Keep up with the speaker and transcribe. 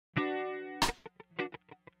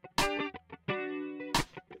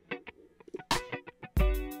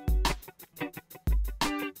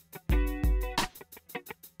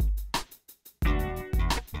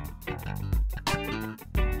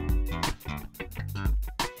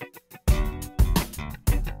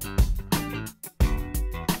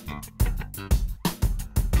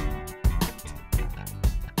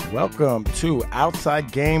Welcome to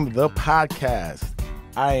Outside Game, the podcast.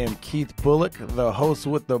 I am Keith Bulluck, the host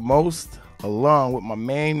with the most, along with my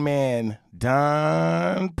main man,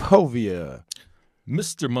 Don Povia.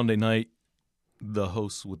 Mr. Monday Night, the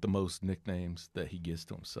host with the most nicknames that he gives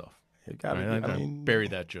to himself. You gotta, I mean, bury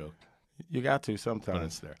that joke. You got to sometimes. But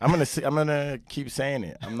it's there. I'm gonna keep saying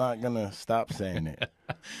it. I'm not gonna stop saying it.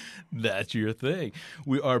 That's your thing.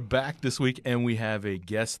 We are back this week, and we have a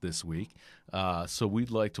guest this week. So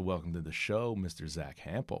we'd like to welcome to the show Mr. Zack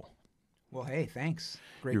Hample. Well, hey, thanks.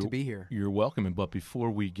 Great to be here. You're welcome. But before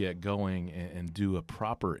we get going and do a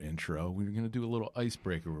proper intro, we're going to do a little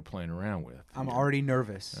icebreaker we're playing around with. I'm already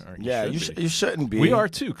nervous. You shouldn't be. We are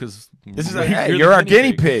too, because this is you're our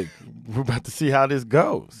guinea pig. We're about to see how this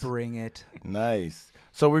goes. Bring it. Nice.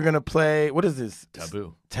 So we're gonna play. What is this?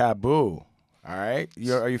 Taboo. All right.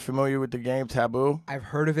 Are you familiar with the game Taboo? I've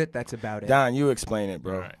heard of it. That's about it. Don, you explain it,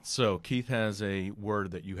 bro. All right. So Keith has a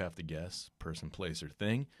word that you have to guess, person, place, or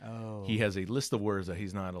thing. Oh. He has a list of words that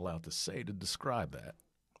he's not allowed to say to describe that.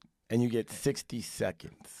 And you get 60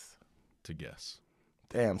 seconds to guess.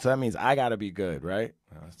 Damn. So that means I gotta be good, right?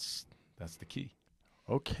 That's the key.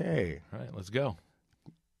 Okay. All right. Let's go.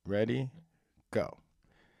 Ready? Go.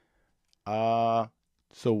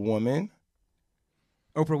 So woman.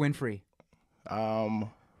 Oprah Winfrey.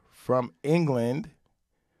 From England,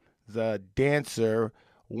 the dancer,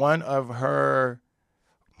 one of her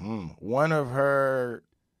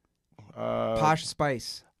Posh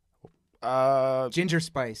Spice. Ginger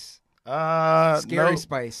Spice. Scary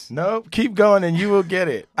Spice. Nope. Keep going and you will get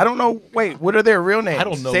it. I don't know. Wait, what are their real names? I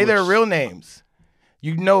don't know. Say their real names.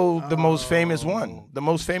 You know the most famous one. The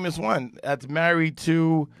most famous one that's married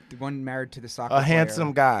to the one married to the soccer a player.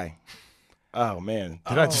 handsome guy. Oh man.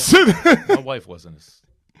 Did I just say that? My wife wasn't as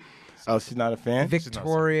Oh, she's not a fan?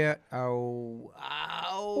 Victoria. Wow.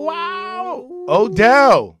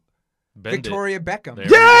 Odell. Victoria Beckham.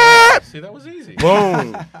 Yeah. See, that was easy.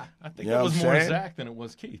 Boom. I think it was more Zach than it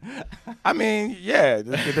was Keith. I mean, yeah,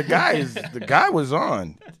 the guy was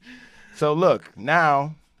on. So look,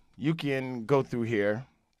 now you can go through here.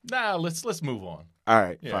 Nah, let's move on. All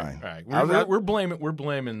right, Yeah, fine. All right, we're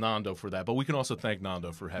blaming Nando for that, but we can also thank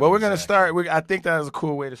Nando for having. Well, we're gonna Zach. start. I think that is a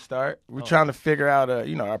cool way to start. We're trying to figure out.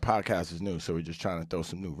 Our podcast is new, so we're just trying to throw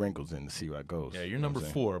some new wrinkles in to see how it goes. Yeah, you're number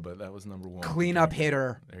 4, but that was number 1. Cleanup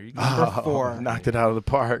hitter. There you go. Number 4. Knocked it out of the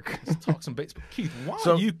park. Let's talk some baseball. Keith, why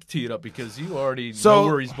don't you tee it up because you already know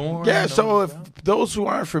where he's born? Yeah. So if those who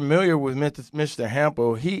aren't familiar with Mr.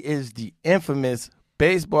 Hample, he is the infamous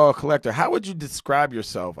baseball collector. How would you describe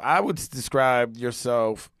yourself? I would describe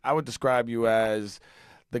you as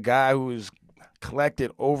the guy who's collected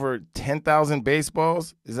over 10,000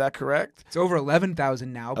 baseballs. Is that correct? It's over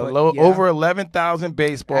 11,000 now. But over 11,000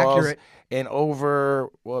 baseballs. Accurate. And over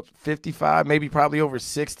 55, maybe probably over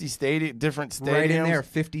 60 different stadiums. Right in there,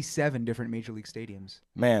 57 different Major League stadiums.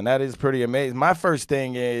 Man, that is pretty amazing. My first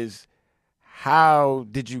thing is, how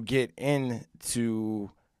did you get into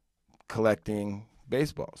collecting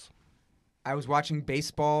baseballs? I was watching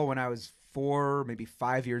baseball when I was 4, maybe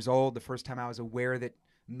 5 years old. The first time I was aware that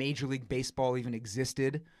Major League Baseball even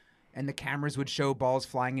existed, and the cameras would show balls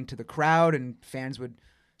flying into the crowd, and fans would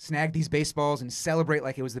snag these baseballs and celebrate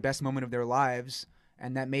like it was the best moment of their lives,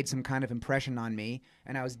 and that made some kind of impression on me,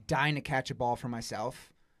 and I was dying to catch a ball for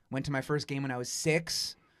myself. Went to my first game when I was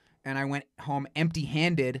 6, and I went home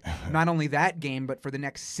empty-handed, not only that game, but for the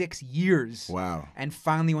next 6 years. Wow. And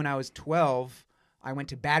finally, when I was 12, I went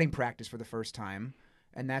to batting practice for the first time,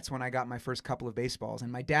 and that's when I got my first couple of baseballs.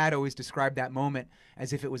 And my dad always described that moment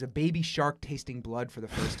as if it was a baby shark tasting blood for the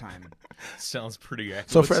first time. Sounds pretty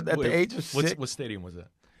accurate. So at the age of 6... What stadium was that?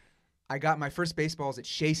 I got my first baseballs at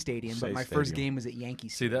Shea Stadium, but my first game was at Yankee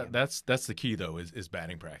Stadium. See, that's the key, though, is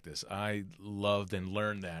batting practice. I loved and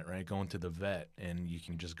learned that, right, going to the vet, and you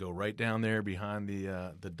can just go right down there behind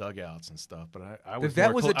the dugouts and stuff. But I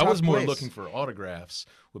was more looking for autographs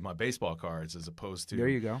with my baseball cards as opposed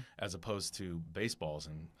to baseballs,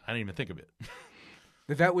 and I didn't even think of it.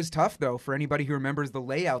 The vet was tough, though, for anybody who remembers the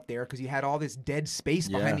layout there, because you had all this dead space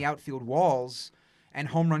behind the outfield walls. And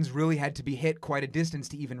home runs really had to be hit quite a distance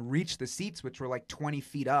to even reach the seats, which were like 20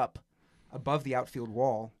 feet up above the outfield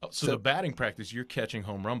wall. So the batting practice, you're catching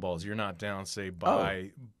home run balls. You're not down, say,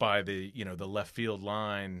 by the the left field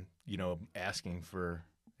line, asking for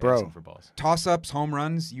balls. Toss-ups, home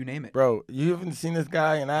runs, you name it. Bro, you haven't seen this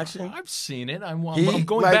guy in action? I've seen it. I'm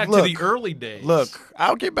going back to the early days. Look,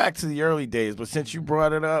 I'll get back to the early days, but since you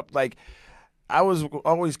brought it up, I was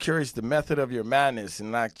always curious the method of your madness,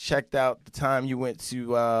 and I checked out the time you went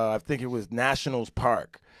to I think it was Nationals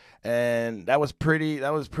Park, and that was pretty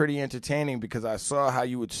entertaining because I saw how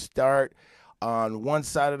you would start on one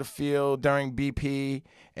side of the field during BP,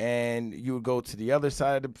 and you would go to the other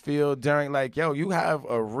side of the field during, like, yo, you have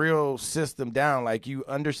a real system down. Like, you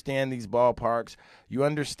understand these ballparks. You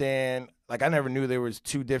understand, like, I never knew there was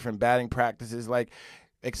 2 different batting practices. Like,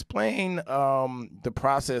 explain the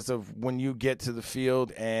process of when you get to the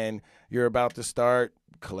field and you're about to start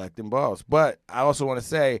collecting balls. But I also want to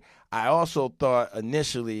say, I also thought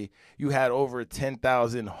initially you had over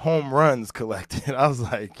 10,000 home runs collected. I was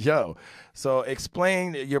like, yo. So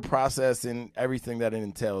explain your process and everything that it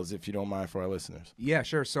entails, if you don't mind, for our listeners. Yeah,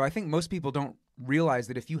 sure. So I think most people don't realize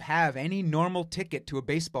that if you have any normal ticket to a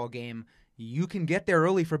baseball game, you can get there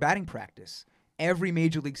early for batting practice. Every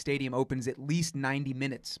Major League stadium opens at least 90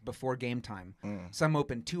 minutes before game time. Some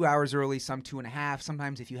open 2 hours early, some 2.5.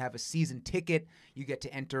 Sometimes if you have a season ticket, you get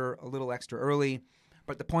to enter a little extra early.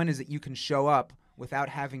 But the point is that you can show up without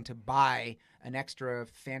having to buy an extra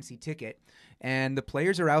fancy ticket. And the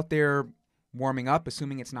players are out there warming up,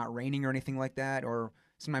 assuming it's not raining or anything like that. Or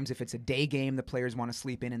sometimes if it's a day game, the players want to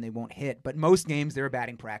sleep in and they won't hit. But most games, they're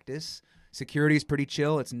batting practice. Security is pretty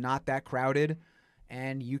chill. It's not that crowded.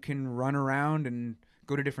 And you can run around and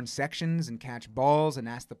go to different sections and catch balls and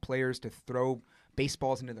ask the players to throw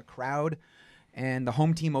baseballs into the crowd. And the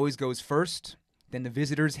home team always goes first. Then the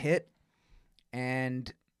visitors hit.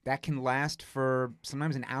 And that can last for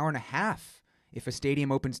sometimes an hour and a half. If a stadium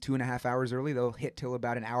opens 2.5 hours early, they'll hit till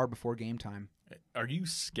about an hour before game time. Are you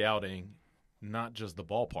scouting not just the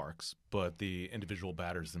ballparks, but the individual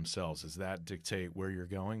batters themselves? Does that dictate where you're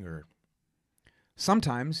going, or?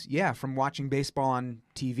 Sometimes, yeah, from watching baseball on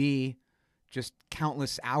TV, just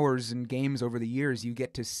countless hours and games over the years, you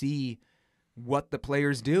get to see what the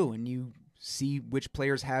players do, and you see which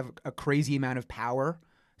players have a crazy amount of power.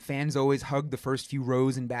 Fans always hug the first few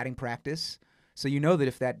rows in batting practice, so you know that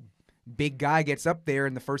if that big guy gets up there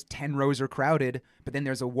and the first 10 rows are crowded, but then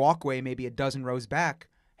there's a walkway maybe a dozen rows back,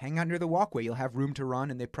 hang out near the walkway. You'll have room to run,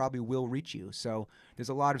 and they probably will reach you. So there's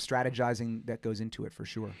a lot of strategizing that goes into it for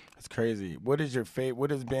sure. That's crazy. What is your favorite? What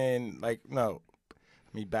has been like? No,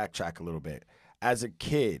 let me backtrack a little bit. As a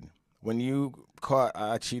kid, when you caught,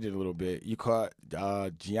 I cheated a little bit. You caught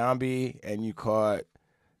Giambi and you caught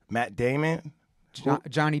Matt Damon.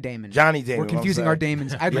 Johnny Damon. Johnny Damon. We're confusing our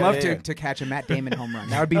Damons. I'd love to catch a Matt Damon home run.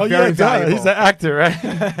 That would be very valuable. He's an actor,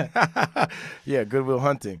 right? Yeah, Good Will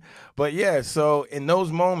Hunting. But yeah, so in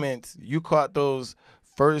those moments, you caught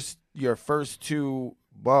your first 2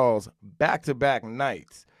 balls back-to-back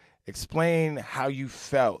nights. Explain how you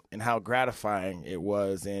felt and how gratifying it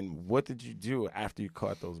was, and what did you do after you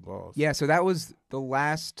caught those balls? Yeah, so that was the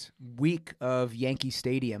last week of Yankee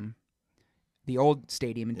Stadium, the old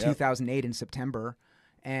stadium, in 2008 in September.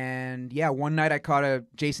 And yeah, one night I caught a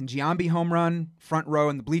Jason Giambi home run, front row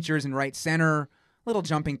in the bleachers in right center, little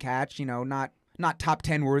jumping catch, not top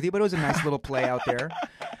 10 worthy, but it was a nice little play out there.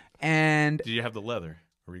 And did you have the leather?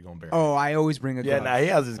 Or were you going bare? Oh, I always bring a glove. Yeah, he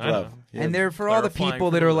has his glove. And they're for all the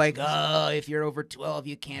people that are like, oh, if you're over 12,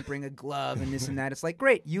 you can't bring a glove and this and that. It's like,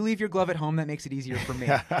 great, you leave your glove at home. That makes it easier for me.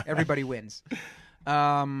 Everybody wins.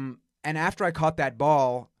 And after I caught that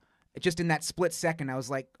ball, just in that split second, I was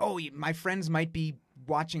like, oh, my friends might be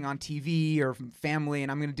watching on TV or family, and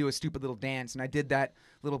I'm going to do a stupid little dance. And I did that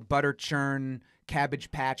little butter churn, cabbage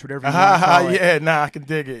patch, whatever you want to call it. Yeah, nah, I can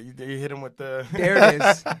dig it. You hit him with the... There it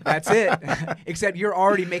is. That's it. Except you're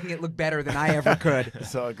already making it look better than I ever could.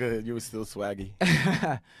 It's all good. You were still swaggy.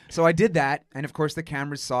 So I did that, and of course the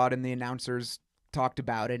cameras saw it, and the announcers talked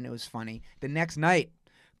about it, and it was funny. The next night,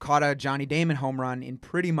 caught a Johnny Damon home run in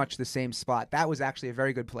pretty much the same spot. That was actually a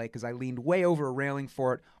very good play because I leaned way over a railing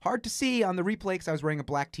for it. Hard to see on the replay because I was wearing a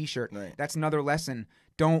black T-shirt. Right. That's another lesson.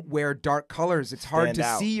 Don't wear dark colors. It's hard to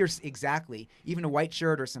see exactly. Even a white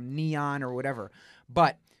shirt or some neon or whatever.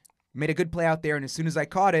 But made a good play out there, and as soon as I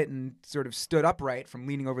caught it and sort of stood upright from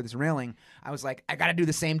leaning over this railing, I was like, I got to do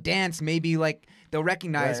the same dance. Maybe like they'll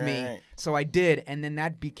recognize me. Right. So I did, and then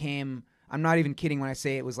that became... I'm not even kidding when I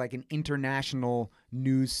say it was like an international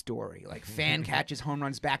news story. Like, fan catches home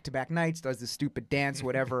runs back-to-back nights, does this stupid dance,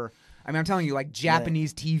 whatever. I mean, I'm telling you, like,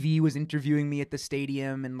 Japanese TV was interviewing me at the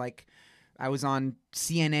stadium, and, like, I was on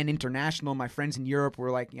CNN International. My friends in Europe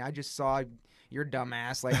were like, yeah, I just saw your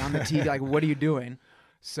dumbass, like, on the TV. Like, what are you doing?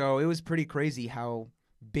 So it was pretty crazy how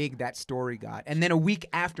big that story got. And then a week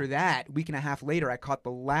after that, week and a half later, I caught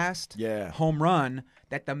the last home run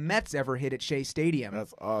that the Mets ever hit at Shea Stadium.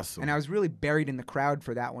 That's awesome. And I was really buried in the crowd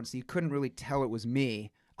for that one, so you couldn't really tell it was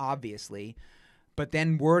me, obviously. But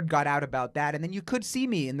then word got out about that, and then you could see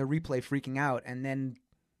me in the replay freaking out. And then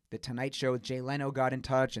the Tonight Show with Jay Leno got in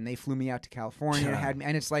touch, and they flew me out to California and had me.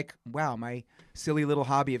 And it's like, wow, my silly little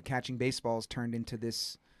hobby of catching baseballs turned into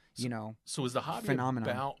this, so is the hobby phenomenon.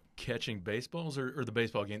 about catching baseballs or the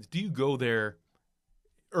baseball games? Do you go there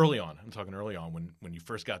early on? I'm talking early on when you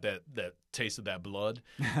first got that taste of that blood.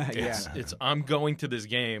 It's I'm going to this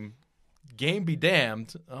game. Game be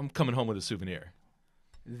damned, I'm coming home with a souvenir.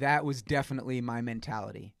 That was definitely my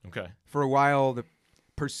mentality. Okay. For a while, the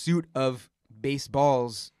pursuit of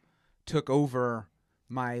baseballs took over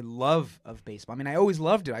my love of baseball. I mean, I always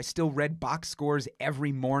loved it. I still read box scores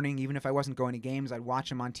every morning. Even if I wasn't going to games, I'd watch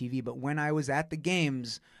them on TV. But when I was at the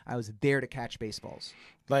games, I was there to catch baseballs.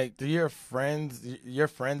 Like, do your friends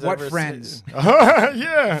What ever friends?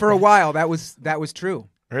 Yeah. For a while, that was true.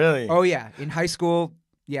 Really? Oh, yeah. In high school,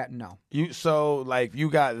 yeah, no. You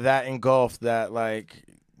got that engulfed that, like,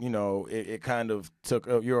 you know, it kind of took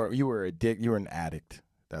you were an addict.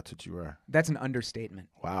 That's what you were. That's an understatement.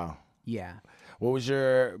 Wow. Yeah. What was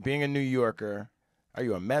being a New Yorker, are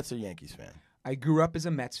you a Mets or Yankees fan? I grew up as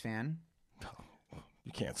a Mets fan.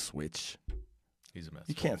 You can't switch. He's a Mets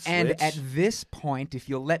You fan. can't switch. And at this point, if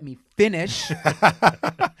you'll let me finish,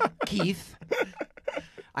 Keith,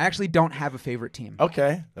 I actually don't have a favorite team.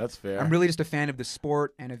 Okay, that's fair. I'm really just a fan of the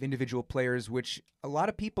sport and of individual players, which a lot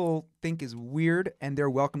of people think is weird, and they're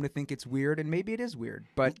welcome to think it's weird, and maybe it is weird,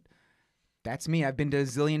 but that's me. I've been to a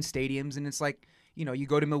zillion stadiums, and it's like, you know, you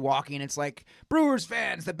go to Milwaukee, and it's like, Brewers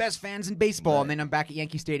fans, the best fans in baseball, Right. and then I'm back at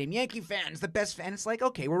Yankee Stadium, Yankee fans, the best fans. It's like,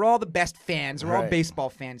 okay, we're all the best fans. We're all Right. baseball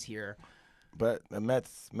fans here. But the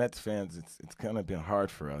Mets fans, it's kind of been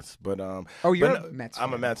hard for us. But You're but a Mets I'm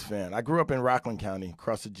a fan. Mets fan. I grew up in Rockland County,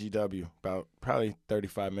 across the GW, about probably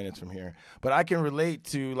 35 minutes from here. But I can relate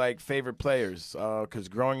to, like, favorite players because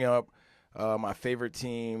growing up, my favorite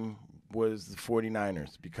team was the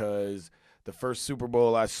 49ers because the first Super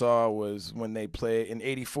Bowl I saw was when they played in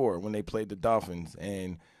 '84 when they played the Dolphins,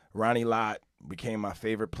 and Ronnie Lott became my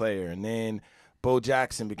favorite player, and then Bo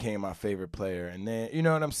Jackson became my favorite player. And then, you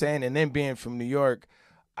know what I'm saying? And then being from New York,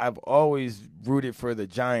 I've always rooted for the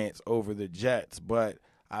Giants over the Jets, but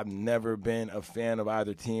I've never been a fan of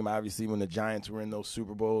either team. Obviously, when the Giants were in those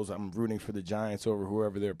Super Bowls, I'm rooting for the Giants over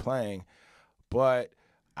whoever they're playing. But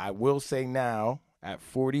I will say now, at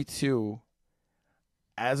 42,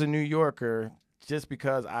 as a New Yorker, just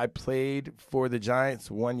because I played for the Giants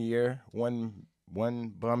one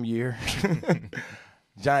bum year,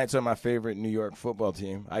 Giants are my favorite New York football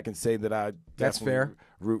team. I can say that I That's definitely fair.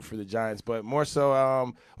 root for the Giants, but more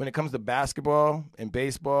so when it comes to basketball and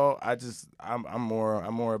baseball, I'm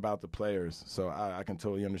more about the players. So I can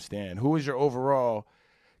totally understand. Who is your overall?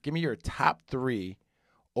 Give me your top 3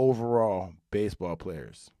 overall baseball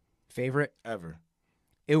players Favorite? ever.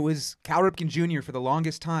 It was Cal Ripken Jr. for the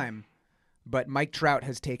longest time, but Mike Trout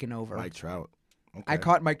has taken over. Mike Trout. Okay. I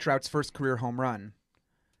caught Mike Trout's first career home run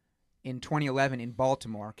in 2011 in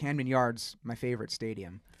Baltimore. Camden Yards, my favorite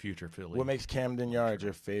stadium. Future Philly. What makes Camden Yards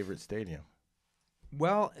your favorite stadium?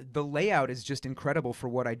 Well, the layout is just incredible for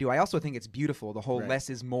what I do. I also think it's beautiful. The whole Right. less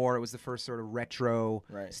is more. It was the first sort of retro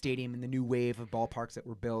Right. stadium in the new wave of ballparks that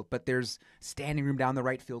were built. But there's standing room down the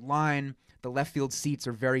right field line. The left field seats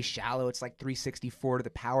are very shallow. It's like 364 to the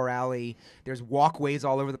power alley. There's walkways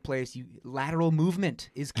all over the place. Lateral movement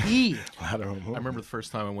is key. I remember the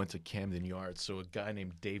first time I went to Camden Yards. So a guy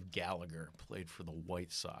named Dave Gallagher played for the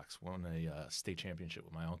White Sox, won a state championship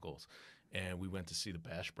with my uncles. And we went to see the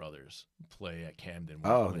Bash Brothers play at Camden.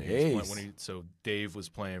 So Dave was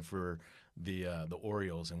playing for the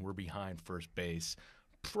Orioles, and we're behind first base,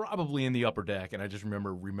 probably in the upper deck. And I just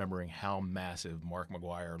remembering how massive Mark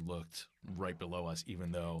McGwire looked right below us,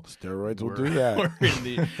 even though Steroids will do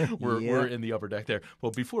that. We're in the upper deck there.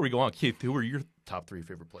 Well, before we go on, Keith, who are your top 3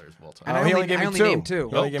 favorite players of all time? And I only named 2.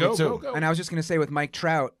 He only gave me 2. And I was just going to say with Mike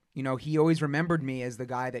Trout, you know, he always remembered me as the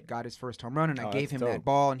guy that got his first home run, and I gave him that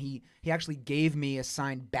ball, and he actually gave me a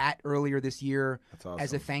signed bat earlier this year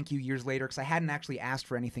as a thank you years later, because I hadn't actually asked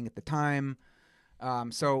for anything at the time.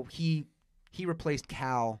 So he replaced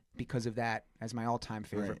Cal because of that as my all-time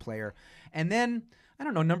favorite player. And then, I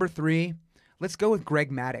don't know, number 3, let's go with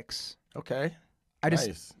Greg Maddux. Okay.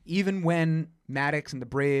 Even when Maddux and the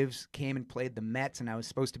Braves came and played the Mets, and I was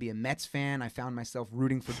supposed to be a Mets fan, I found myself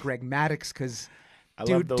rooting for Greg Maddux because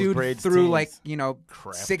dude threw teams.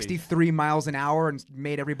 63 miles an hour and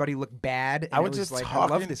made everybody look bad. And I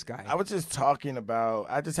love this guy. I was just talking about.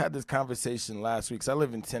 I just had this conversation last week. 'Cause I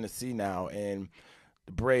live in Tennessee now, and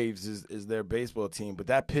the Braves is their baseball team. But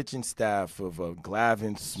that pitching staff of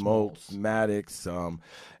Glavine, Smoltz, Maddux,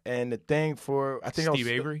 and the thing for Steve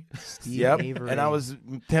Avery. Avery. And I was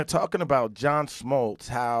talking about John Smoltz,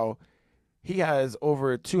 how he has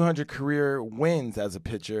over 200 career wins as a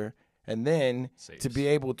pitcher. And then to be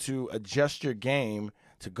able to adjust your game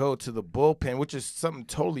to go to the bullpen, which is something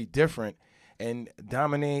totally different, and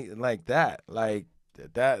dominate like that. Like,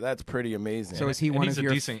 that's pretty amazing. So is he one of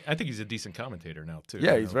your? I think he's a decent commentator now too.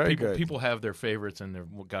 Yeah, he's very good. People have their favorites and their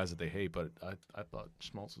guys that they hate, but I thought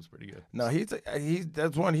Schmaltz was pretty good. No, he's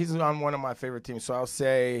on one of my favorite teams. So I'll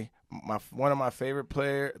say one of my favorite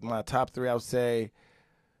players, my top three. I'll say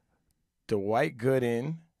Dwight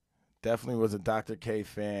Gooden. Definitely was a Dr. K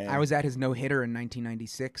fan. I was at his no-hitter in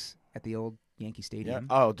 1996 at the old Yankee Stadium.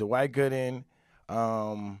 Yeah. Oh, Dwight Gooden.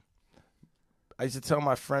 I used to tell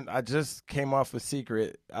my friend, I just came off a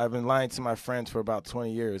secret. I've been lying to my friends for about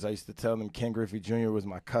 20 years. I used to tell them Ken Griffey Jr. was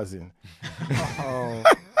my cousin. Oh.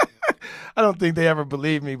 I don't think they ever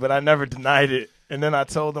believed me, but I never denied it. And then I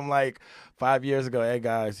told them like 5 years ago, hey,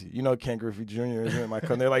 guys, you know Ken Griffey Jr. isn't my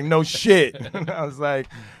cousin. They're like, no shit. And I was like,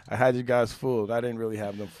 I had you guys fooled. I didn't really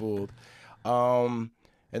have them fooled. And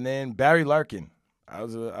then Barry Larkin. I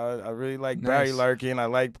really like Barry Larkin. I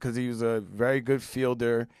liked because he was a very good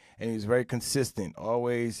fielder and he was very consistent.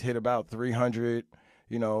 Always hit about 300.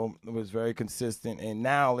 You know, it was very consistent. And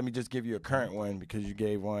now let me just give you a current one because you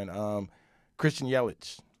gave one. Christian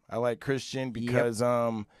Yelich. I like Christian because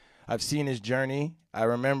I've seen his journey. I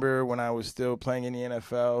remember when I was still playing in the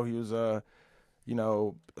NFL, he was a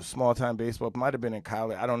small-time baseball. Might have been in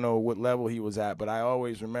college. I don't know what level he was at, but I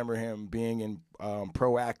always remember him being in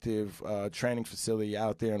proactive training facility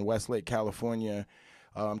out there in Westlake, California,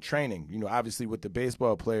 training. You know, obviously with the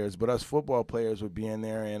baseball players, but us football players would be in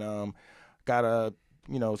there and got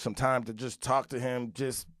some time to just talk to him,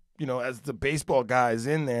 just as the baseball guys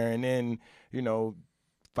in there, and then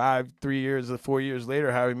 4 years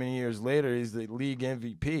later, however many years later, he's the league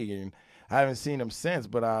MVP, and I haven't seen him since,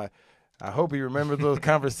 but I hope he remembers those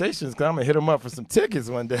conversations because I'm going to hit him up for some tickets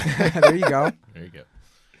one day. There you go. There you go.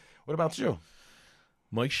 What about you?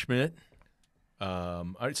 Mike Schmidt.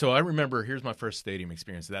 So I remember, here's my first stadium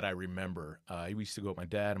experience that I remember. I used to go with my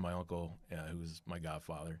dad and my uncle, who was my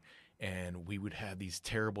godfather, and we would have these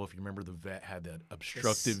terrible, if you remember, the vet had that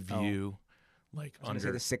obstructed view. Like I was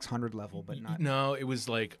under the 600 level, but not. No, it was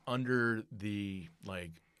like under the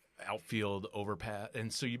outfield overpass,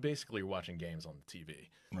 and so you basically were watching games on the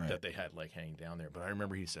TV that they had hanging down there. But I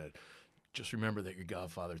remember he said, "Just remember that your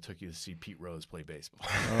godfather took you to see Pete Rose play baseball."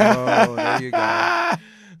 Oh, there you go.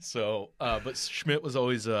 So, but Schmidt was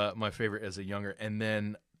always my favorite as a younger, and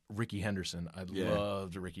then Ricky Henderson. I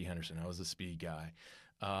loved Ricky Henderson. I was a speed guy.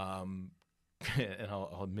 And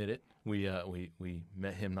I'll admit it, we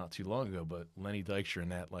met him not too long ago, but Lenny Dykstra in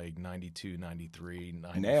that 92, 93,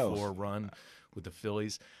 94 run with the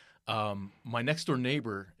Phillies. My next door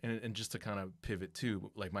neighbor, and just to kind of pivot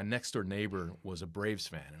too, my next door neighbor was a Braves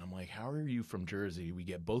fan, and I'm like, how are you from Jersey? We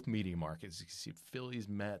get both media markets. You can see Phillies,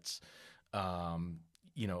 Mets,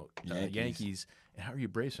 Yankees, and how are you a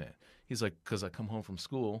Braves fan? He's like, because I come home from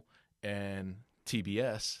school and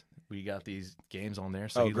TBS. We got these games on there.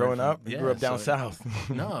 So growing up? You grew up down south.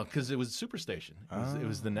 No, because it was Superstation. It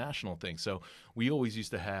was the national thing. So we always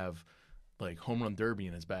used to have home run derby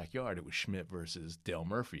in his backyard. It was Schmidt versus Dale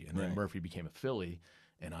Murphy. And then Murphy became a Philly,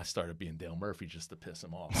 and I started being Dale Murphy just to piss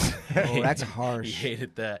him off. Oh, that's harsh. He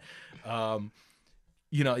hated that. And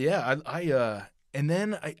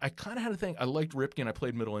then I kind of had a thing. I liked Ripken. I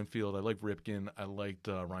played middle infield. I liked Ripken. I liked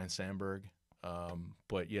Ryan Sandberg.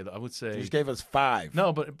 But yeah, I would say you just gave us 5.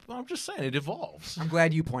 No, but I'm just saying it evolves. I'm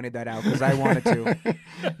glad you pointed that out because I wanted to.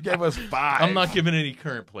 You gave us 5. I'm not giving any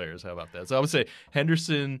current players. How about that? So I would say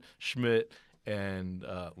Henderson, Schmidt, and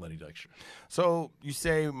Lenny Dykstra. So you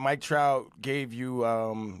say Mike Trout gave you,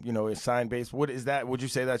 a signed base. What is that? Would you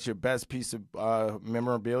say that's your best piece of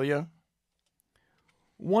memorabilia?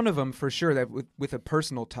 One of them for sure. That with a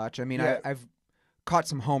personal touch. I mean, I've caught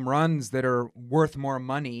some home runs that are worth more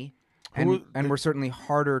money. And we're certainly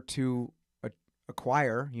harder to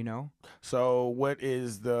acquire, So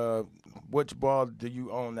which ball do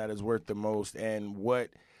you own that is worth the most? And what,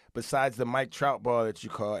 besides the Mike Trout ball that you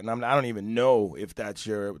caught, and I don't even know if that's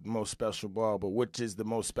your most special ball, but which is the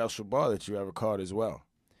most special ball that you ever caught as well?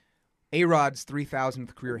 A-Rod's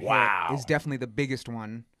 3,000th career hit is definitely the biggest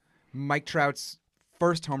one. Mike Trout's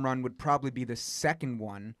first home run would probably be the second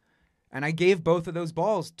one. And I gave both of those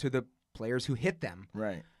balls to the players who hit them.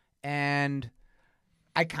 Right. And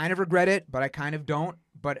I kind of regret it, but I kind of don't.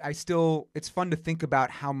 But it's fun to think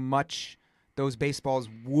about how much those baseballs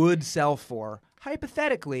would sell for,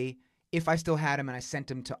 hypothetically, if I still had them and I sent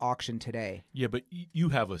them to auction today. Yeah, but you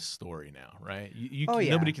have a story now, right?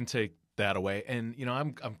 Nobody can take that away. And,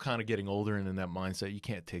 I'm kind of getting older and in that mindset. You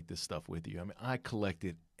can't take this stuff with you. I mean, I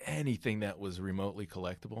collected anything that was remotely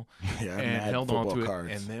collectable, Yeah, and held on to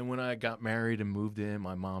it. And then when I got married and moved in,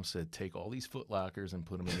 my mom said, "Take all these Foot Lockers and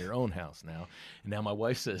put them in your own house now." And now my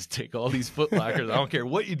wife says, "Take all these Foot Lockers. I don't care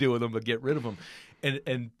what you do with them, but get rid of them."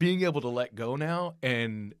 And being able to let go now,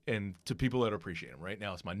 and to people that appreciate them. Right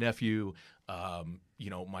now, it's my nephew. You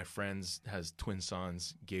know, my friends has twin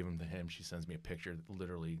sons. Gave them to him. She sends me a picture,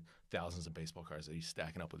 literally thousands of baseball cards that he's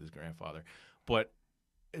stacking up with his grandfather. But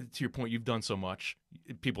to your point, you've done so much.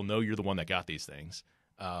 People know you're the one that got these things.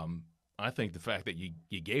 I think the fact that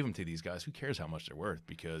you gave them to these guys, who cares how much they're worth?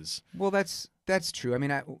 Because that's true. I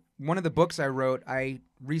mean, one of the books I wrote, I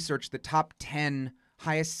researched the top 10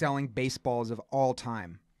 highest selling baseballs of all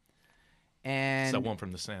time. And it's that one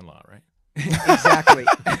from The Sandlot, right? Exactly.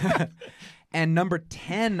 And number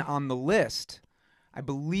 10 on the list, I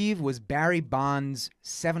believe, was Barry Bonds'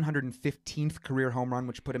 715th career home run,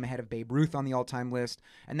 which put him ahead of Babe Ruth on the all-time list,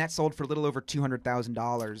 and that sold for a little over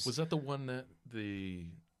 $200,000. Was that the one that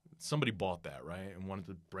somebody bought that, right, and wanted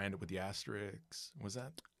to brand it with the asterisks? Was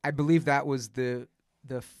that? I believe that was the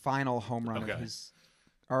final home run of his.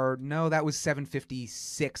 Or no, that was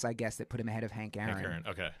 756, I guess, that put him ahead of Hank Aaron. Hank Aaron,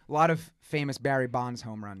 okay. A lot of famous Barry Bonds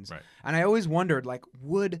home runs. Right. And I always wondered, like,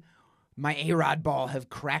 would my A-Rod ball have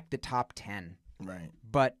cracked the top 10? Right.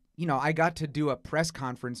 But, you know, I got to do a press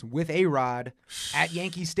conference with A-Rod at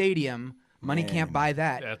Yankee Stadium. Money can't buy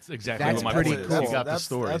that. That's exactly That's what my pretty point cool. is. You got the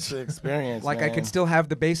stories. That's the experience. Like, man. I could still have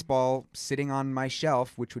the baseball sitting on my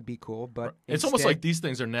shelf, which would be cool. But it's almost like these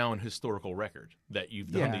things are now an historical record that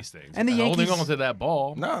you've done these things. And the Yankees, holding on to that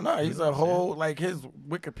ball. No, he's a whole, like, his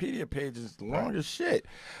Wikipedia page is long as shit.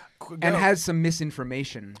 And has some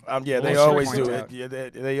misinformation. Yeah, they always do it. Yeah,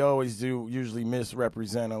 they always do usually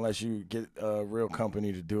misrepresent unless you get a real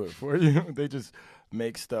company to do it for you. They just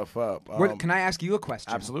make stuff up. Can I ask you a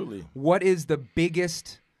question? Absolutely. What is the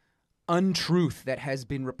biggest untruth that has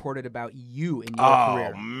been reported about you in your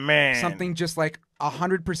career? Oh, man. Something just like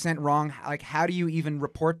 100% wrong. Like, how do you even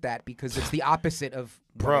report that? Because it's the opposite of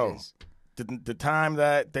what it is. The time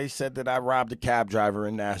that they said that I robbed a cab driver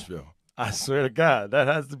in Nashville. I swear to God, that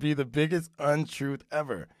has to be the biggest untruth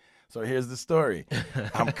ever. So here's the story.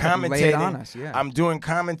 I'm commentating. Lay it on us, yeah. I'm doing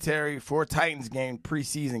commentary for Titans game,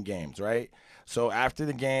 preseason games, right? So after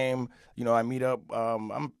the game, you know, I meet up.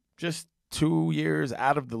 I'm just 2 years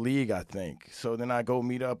out of the league, I think. So then I go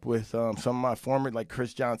meet up with some of my former, like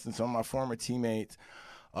Chris Johnson, some of my former teammates.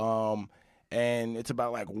 And it's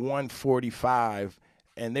about like 1:45.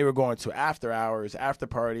 And they were going to after hours, after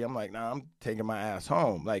party. I'm like, nah, I'm taking my ass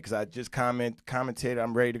home. Like, because I just commentated,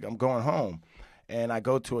 I'm going home. And I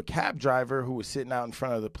go to a cab driver who was sitting out in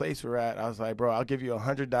front of the place we're at. I was like, bro, I'll give you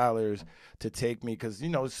 $100 to take me. Because, you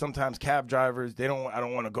know, sometimes cab drivers, I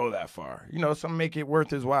don't want to go that far. You know, some make it worth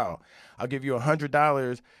his while. I'll give you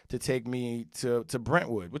 $100 to take me to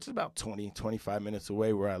Brentwood, which is about 25 minutes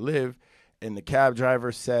away where I live. And the cab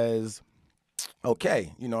driver says,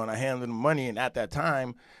 okay, you know, and I handed him money, and at that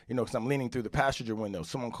time, you know, because I'm leaning through the passenger window,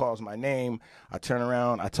 someone calls my name, I turn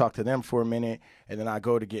around, I talk to them for a minute, and then I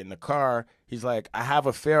go to get in the car. He's like, I have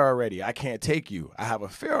a fare already. I can't take you. I have a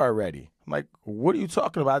fare already. I'm like, what are you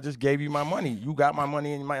talking about? I just gave you my money. You got my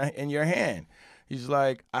money in your hand. He's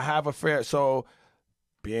like, I have a fare. So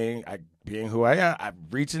being who I am, I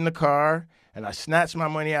reach in the car, and I snatched my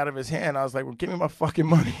money out of his hand. I was like, well, give me my fucking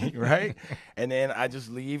money, right? And then I just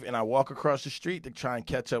leave, and I walk across the street to try and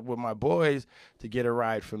catch up with my boys to get a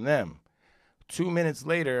ride from them. 2 minutes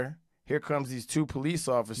later, here comes these two police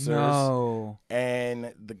officers. No. And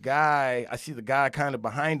I see the guy kind of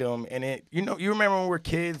behind him. And you remember when we were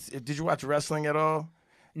kids, did you watch wrestling at all?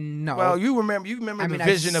 No. Well, you remember the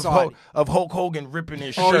vision of Hulk Hogan ripping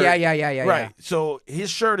his shirt. Oh, yeah. Right. So his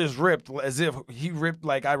shirt is ripped as if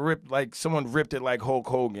someone ripped it like Hulk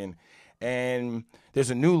Hogan. And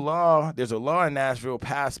there's a law in Nashville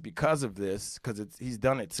passed because of this, because he's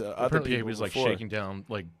done it to other people. He was before. Like shaking down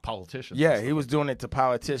like politicians. Yeah, he was doing it to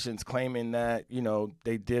politicians, claiming that, you know,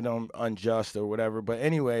 they did them unjust or whatever. But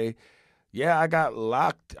anyway, yeah, I got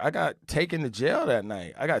locked. I got taken to jail that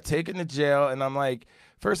night. And I'm like,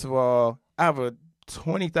 first of all, I have a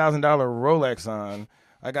 $20,000 Rolex on.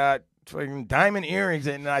 I got diamond earrings,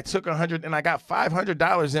 and I took $100, and I got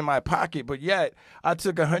 $500 in my pocket. But yet, I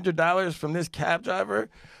took $100 from this cab driver.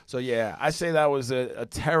 So yeah, I say that was a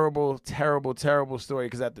terrible, terrible, terrible story.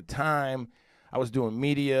 Because at the time, I was doing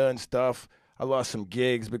media and stuff. I lost some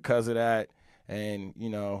gigs because of that, and you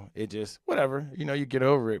know, it just whatever. You know, you get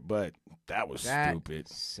over it. But that was stupid.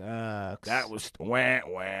 Sucks. That was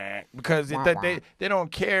wah. Because they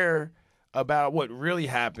don't care about what really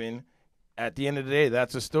happened. At the end of the day,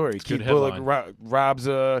 that's a story. Keith Bulluck robs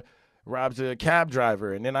a robs a cab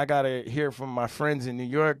driver. And then I got to hear from my friends in New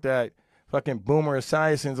York that fucking Boomer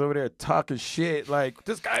Esiason's over there talking shit. Like,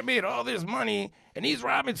 this guy made all this money, and he's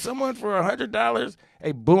robbing someone for $100.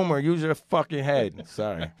 Hey, Boomer, use your fucking head.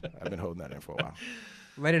 Sorry. I've been holding that in for a while.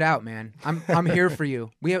 Let it out, man. I'm here for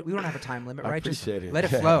you. We don't have a time limit, right? I appreciate it. Let it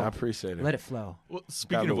flow. I appreciate it. Let it flow. Well,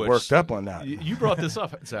 speaking of which, worked up on that. You brought this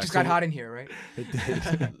up, Zach. Just got hot in here, right? It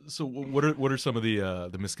did. So what are some of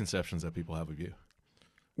the misconceptions that people have of you?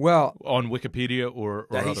 Well, on Wikipedia or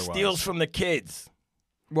that he otherwise? steals from the kids.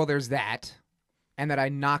 Well, there's that, and that I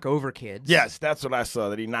knock over kids. Yes, that's what I saw.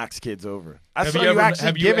 That he knocks kids over. I have saw you ever, actually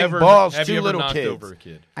have you giving ever, balls have to you ever little knocked kids. over a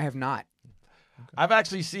kid? I have not. I've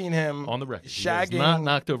actually seen him On the record, shagging. he has not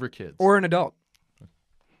knocked over kids. Or an adult.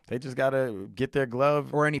 They just gotta get their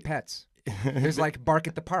glove. Or any pets. There's like bark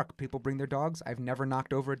at the park. People bring their dogs. I've never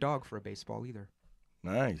knocked over a dog for a baseball either.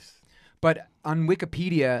 Nice. But on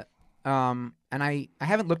Wikipedia, and I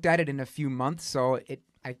haven't looked at it in a few months, so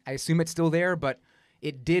I assume it's still there, but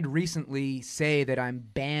it did recently say that I'm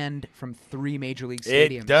banned from 3 major league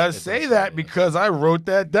stadiums. It does say that because I wrote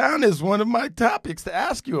that down as one of my topics to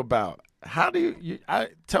ask you about. How do you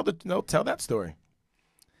tell that story?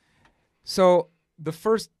 So the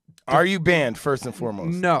first... Are you banned, first and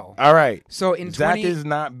foremost? No. All right. So in Zach is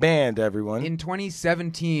not banned, everyone. In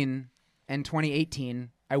 2017 and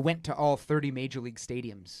 2018, I went to all 30 major league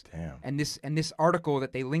stadiums. Damn. And this article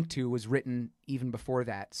that they linked to was written even before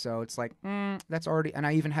that. So it's like, that's already... And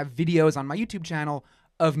I even have videos on my YouTube channel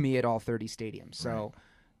of me at all 30 stadiums. So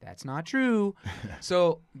that's not true.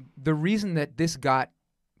 So the reason that this got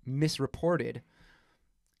misreported,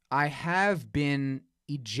 I have been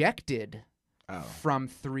ejected from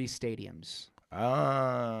 3 stadiums,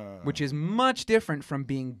 which is much different from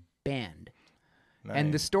being banned. Nice.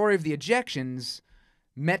 And the story of the ejections,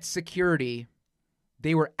 Mets security,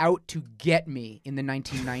 they were out to get me in the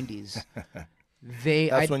 1990s.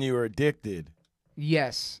 That's when you were addicted.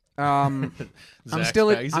 Yes. I'm still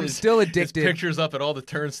addicted. His pictures up at all the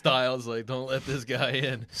turnstiles, like, don't let this guy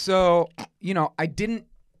in. So,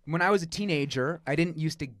 when I was a teenager, I didn't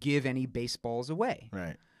used to give any baseballs away.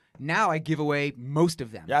 Right. Now I give away most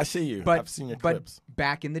of them. Yeah, I see you. I've seen your clips. But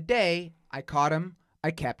back in the day, I caught them,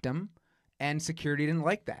 I kept them, and security didn't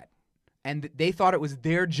like that. And they thought it was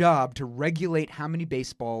their job to regulate how many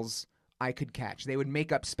baseballs I could catch. They would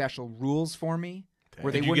make up special rules for me.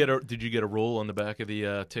 Where did you get a roll on the back of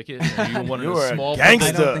the ticket? You wanted you were a small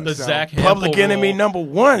gangster. The so. Zack Hample Public enemy roll.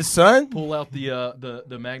 #1, son. Pull out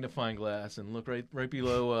the magnifying glass and look right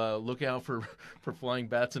below. Look out for flying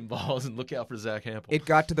bats and balls, and look out for Zack Hample. It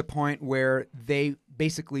got to the point where they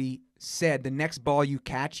basically said the next ball you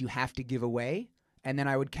catch, you have to give away. And then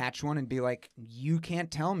I would catch one and be like, you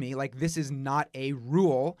can't tell me. Like, this is not a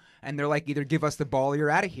rule. And they're like, either give us the ball or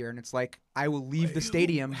you're out of here. And it's like, I will leave the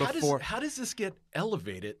stadium before. How does this get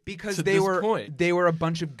elevated? Because to they this were a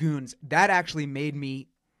bunch of goons. That actually made me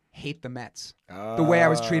hate the Mets. The way I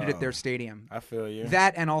was treated at their stadium. I feel you.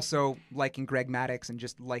 That, and also liking Greg Maddux and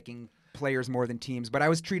just liking players more than teams. But I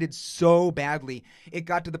was treated so badly. It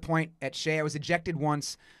got to the point at Shea, I was ejected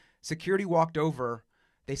once. Security walked over.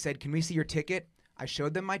 They said, can we see your ticket? I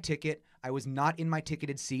showed them my ticket. I was not in my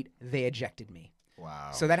ticketed seat. They ejected me.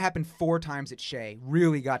 Wow. So that happened 4 times at Shea.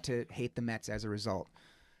 Really got to hate the Mets as a result.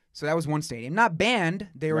 So that was one stadium. Not banned.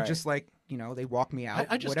 They were just like, they walked me out.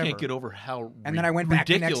 I just can't get over how and then I went back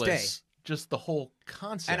the ridiculous next day. Just the whole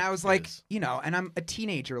concept. And I was like, and I'm a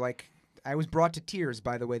teenager. Like, I was brought to tears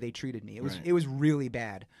by the way they treated me. It was really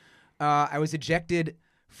bad. I was ejected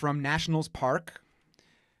from Nationals Park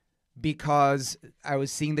because I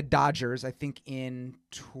was seeing the Dodgers, I think in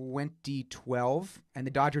 2012, and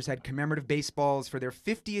the Dodgers had commemorative baseballs for their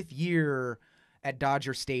 50th year at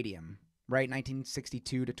Dodger Stadium, right,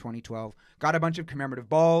 1962 to 2012. Got a bunch of commemorative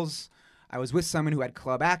balls. I was with someone who had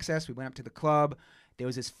club access. We went up to the club. There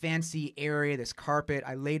was this fancy area, this carpet.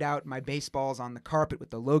 I laid out my baseballs on the carpet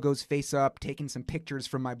with the logos face up, taking some pictures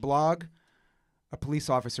from my blog. A police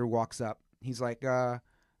officer walks up. He's like, oh,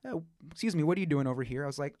 excuse me, what are you doing over here? I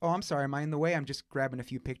was like, oh, I'm sorry, am I in the way? I'm just grabbing a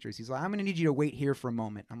few pictures. He's like, I'm going to need you to wait here for a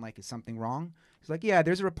moment. I'm like, is something wrong? He's like, yeah,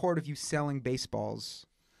 there's a report of you selling baseballs.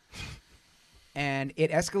 And it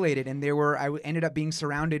escalated, and I ended up being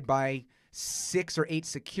surrounded by 6 or 8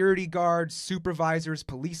 security guards, supervisors,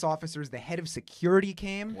 police officers. The head of security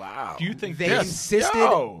came. Wow. Do you think they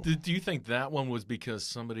insisted? Do you think that one was because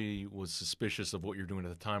somebody was suspicious of what you're doing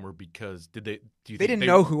at the time, or because they didn't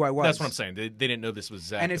know who I was? That's what I'm saying. They didn't know this was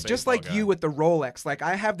Zack. And it's just like you with the Rolex. Like,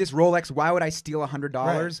 I have this Rolex. Why would I steal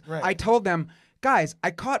 $100? Right. I told them, guys,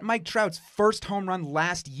 I caught Mike Trout's first home run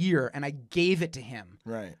last year, and I gave it to him.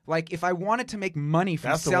 Right. Like, if I wanted to make money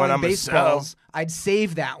from That's the one selling I'ma baseballs, sell. I'd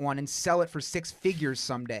save that one and sell it for 6 figures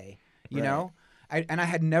someday. You know? And I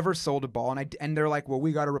had never sold a ball, and they're like, well,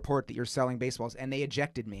 we got to report that you're selling baseballs, and they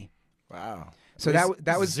ejected me. Wow. So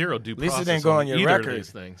that was zero due process. At least it didn't go on your either record. Of these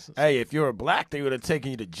things. Hey, if you were black, they would have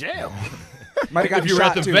taken you to jail. Might have got If you were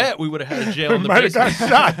shot at the too. vet, we would have had a jail in the Might have got basement.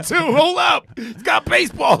 shot too. Hold up, he's got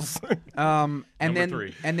baseballs. And Number then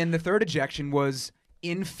 3. and then the third ejection was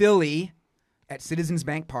in Philly at Citizens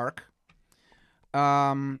Bank Park.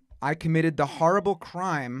 I committed the horrible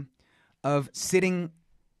crime of sitting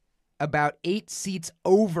about 8 seats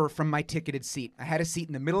over from my ticketed seat. I had a seat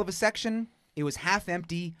in the middle of a section. It was half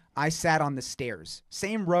empty. I sat on the stairs.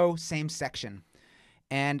 Same row, same section.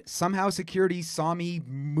 And somehow security saw me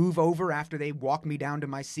move over after they walked me down to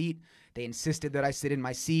my seat. They insisted that I sit in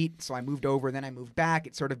my seat, so I moved over, then I moved back.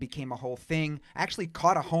 It sort of became a whole thing. I actually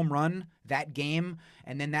caught a home run that game,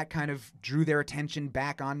 and then that kind of drew their attention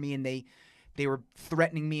back on me, and they were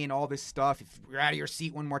threatening me and all this stuff. If you're out of your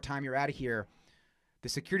seat one more time, you're out of here. The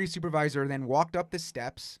security supervisor then walked up the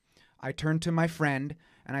steps. I turned to my friend,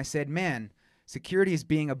 and I said, man, security is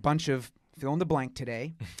being a bunch of fill in the blank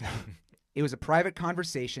today. It was a private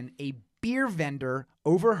conversation. A beer vendor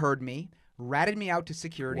overheard me, ratted me out to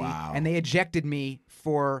security, and they ejected me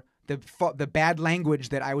for the bad language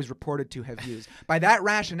that I was reported to have used. By that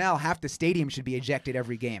rationale, half the stadium should be ejected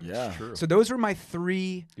every game. Yeah, true. So those were my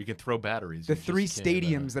 3. You can throw batteries. The You just 3 can't,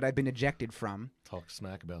 stadiums that I've been ejected from. Talk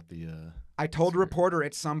smack about the. I told a reporter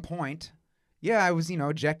at some point, yeah, I was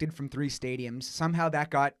ejected from 3 stadiums. Somehow that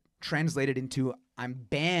got translated into I'm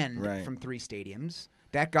banned from 3 stadiums.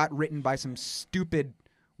 That got written by some stupid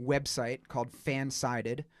website called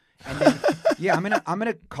Fansided. And then, yeah, I'm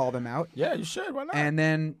gonna call them out. Yeah, you should. Why not? And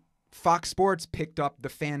then Fox Sports picked up the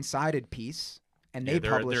Fansided piece, and they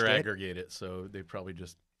published they're it. aggregated, so they probably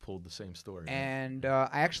just pulled the same story. And I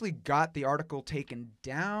actually got the article taken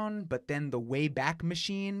down, but then the Wayback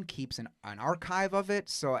Machine keeps an archive of it.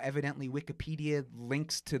 So evidently Wikipedia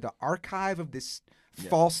links to the archive of this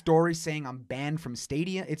false story saying I'm banned from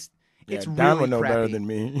Stadia. It's Don really would know crappy. better than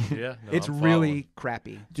me. Yeah, no, It's I'm really following.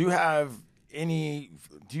 crappy. Do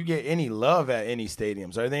you get any love at any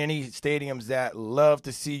stadiums? Are there any stadiums that love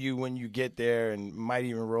to see you when you get there and might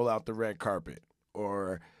even roll out the red carpet?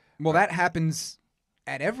 Or Well, that happens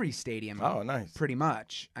at every stadium. Oh, nice. Pretty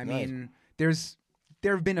much. I Nice. mean, there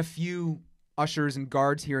have been a few ushers and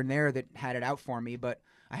guards here and there that had it out for me, but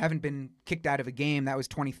I haven't been kicked out of a game. That was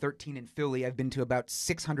 2013 in Philly. I've been to about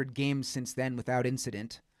 600 games since then without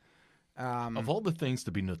incident. Of all the things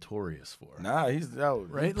to be notorious for. Nah, he's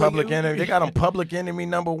Right? public Like, enemy. They got him public enemy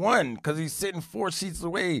number 1 because he's sitting 4 seats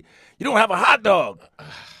away. You don't have a hot dog.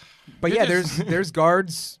 But You're yeah, just- there's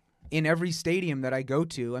guards in every stadium that I go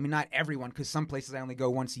to. I mean, not everyone, because some places I only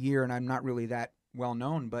go once a year and I'm not really that well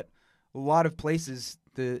known. But a lot of places,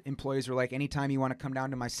 the employees are like, anytime you want to come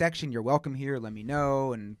down to my section, you're welcome here. Let me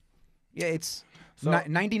know. And yeah, it's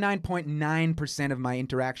 99.9% of my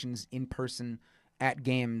interactions in person at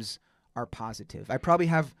games are positive. I probably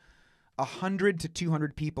have 100 to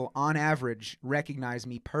 200 people on average recognize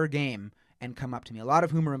me per game and come up to me, a lot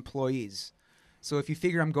of whom are employees. So if you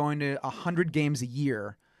figure I'm going to 100 games a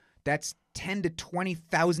year, that's 10 to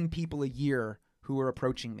 20,000 people a year who are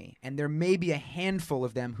approaching me. And there may be a handful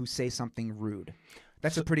of them who say something rude.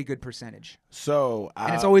 That's a pretty good percentage. So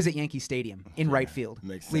And it's always at Yankee Stadium in right field.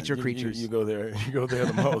 makes sense. Bleacher You- creatures. You go there. You go there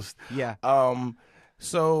the most. Yeah.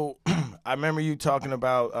 So I remember you talking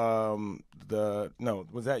about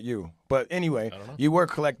was that you? But anyway, you were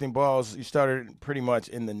collecting balls. You started pretty much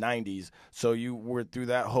in the 90s. So you were through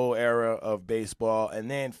that whole era of baseball. And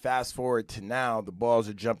then fast forward to now, the balls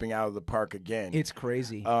are jumping out of the park again. It's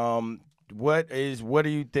crazy. What do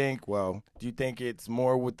you think? Well, do you think it's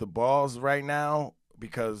more with the balls right now?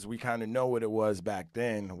 Because we kind of know what it was back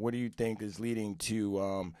then. What do you think is leading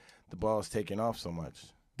to the balls taking off so much?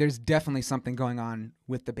 There's definitely something going on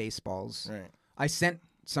with the baseballs. Right. I sent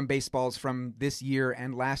some baseballs from this year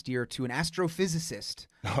and last year to an astrophysicist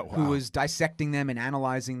Oh, wow. who was dissecting them and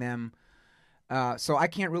analyzing them. So I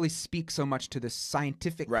can't really speak so much to the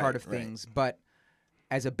scientific part of things, but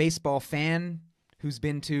as a baseball fan who's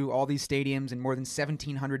been to all these stadiums and more than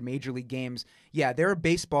 1,700 major league games, yeah, there are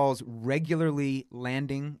baseballs regularly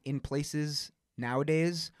landing in places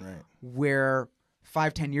nowadays where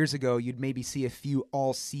 5-10 years ago you'd maybe see a few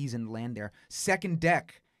all season land there. Second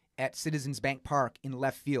deck at Citizens Bank Park in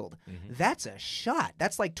left field. That's a shot.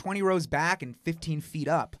 That's like 20 rows back and 15 feet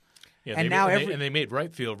up. Yeah, and now they made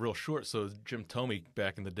right field real short, so Jim Thome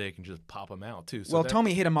back in the day can just pop them out too. So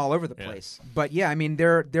Thome hit them all over the place. But yeah, I mean,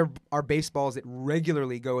 there are baseballs that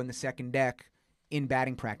regularly go in the second deck in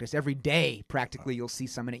batting practice. Every day, practically, you'll see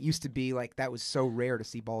some. And it used to be like that was so rare to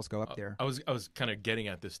see balls go up there. I was kind of getting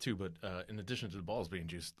at this too, but in addition to the balls being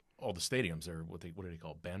juiced, all the stadiums are what do they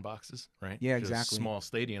call bandboxes, right? Yeah, just exactly. Small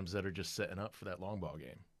stadiums that are just setting up for that long ball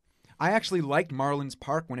game. I actually liked Marlins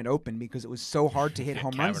Park when it opened because it was so hard to hit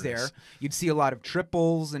home runs there. You'd see a lot of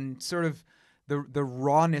triples and sort of the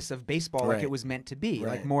rawness of baseball like it was meant to be,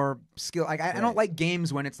 like more skill. Like I don't like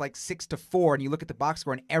games when it's like 6-4 and you look at the box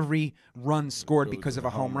score and every run scored because of a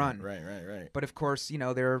home run. Right. But of course,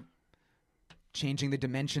 they're changing the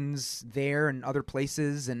dimensions there and other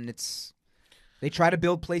places, and they try to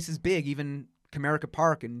build places big. Even Comerica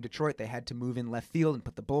Park in Detroit, they had to move in left field and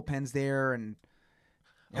put the bullpens there and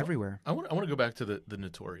everywhere. I want to go back to the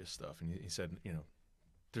notorious stuff, and he said,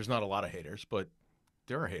 there's not a lot of haters, but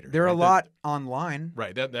there are haters. There are a lot online.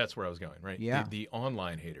 Right, that's where I was going, right? Yeah. The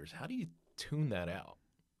online haters, how do you tune that out?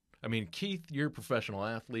 I mean, Keith, you're a professional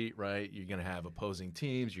athlete, right? You're going to have opposing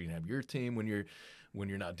teams. You're going to have your team when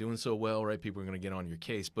you're not doing so well, right? People are going to get on your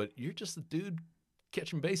case, but you're just a dude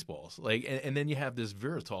catching baseballs, and then you have this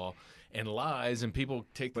vitriol and lies, and people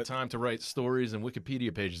take the time to write stories and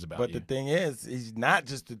Wikipedia pages about you. But the thing is, he's not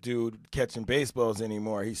just a dude catching baseballs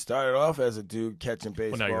anymore. He started off as a dude catching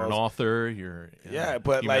baseballs. Well, now you're an author.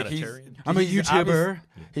 But like I'm a YouTuber.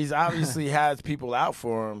 He's obviously has people out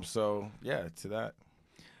for him. So yeah, to that.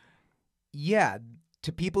 Yeah,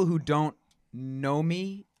 to people who don't know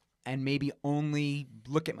me and maybe only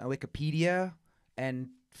look at my Wikipedia and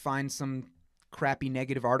find some crappy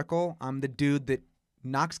negative article, I'm the dude that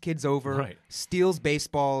knocks kids over, steals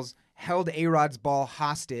baseballs, held A-Rod's ball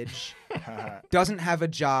hostage, doesn't have a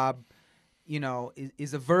job,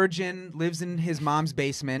 is a virgin, lives in his mom's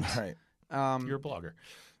basement. Right. You're a blogger.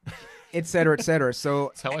 Et cetera, et cetera. So,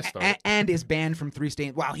 that's how I started. And is banned from 3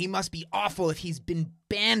 stadiums. Wow, he must be awful if he's been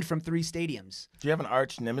banned from 3 stadiums. Do you have an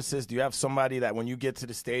arch nemesis? Do you have somebody that when you get to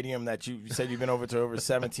the stadium that you said you've been over to over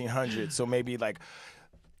 1,700, so maybe like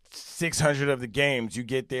 600 of the games, you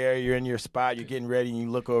get there, you're in your spot, you're getting ready, and you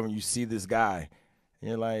look over and you see this guy. And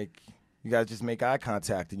you're like, you guys just make eye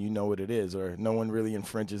contact and you know what it is, or no one really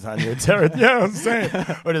infringes on your territory. You know what I'm saying?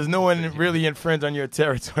 Or there's no one really infringe on your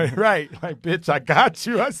territory. Right. Like, bitch, I got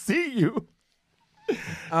you. I see you.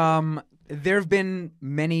 There have been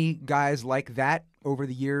many guys like that over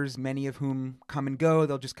the years, many of whom come and go.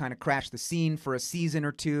 They'll just kind of crash the scene for a season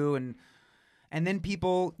or two, and then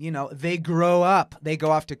people, they grow up. They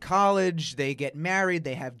go off to college. They get married.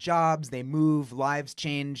 They have jobs. They move. Lives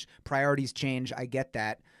change. Priorities change. I get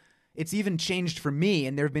that. It's even changed for me,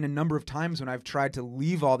 and there have been a number of times when I've tried to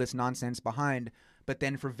leave all this nonsense behind, but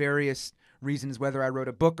then for various reasons, whether I wrote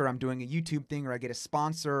a book or I'm doing a YouTube thing or I get a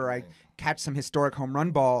sponsor or I catch some historic home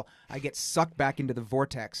run ball, I get sucked back into the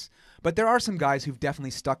vortex. But there are some guys who've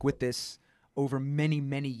definitely stuck with this over many,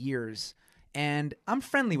 many years, and I'm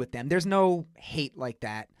friendly with them. There's no hate like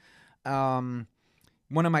that. One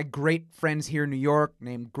of my great friends here in New York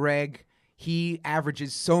named Greg, he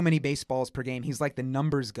averages so many baseballs per game. He's like the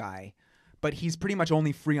numbers guy, but he's pretty much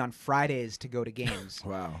only free on Fridays to go to games.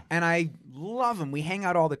 Wow. And I love him. We hang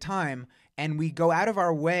out all the time, and we go out of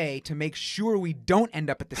our way to make sure we don't end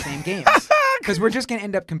up at the same games. Because we're just going to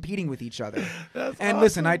end up competing with each other. That's and awesome.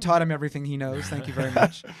 Listen, I taught him everything he knows. Thank you very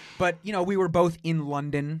much. But, we were both in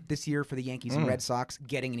London this year for the Yankees and Red Sox,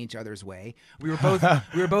 getting in each other's way. We were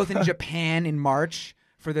both in Japan in March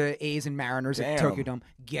for the A's and Mariners at Tokyo Dome,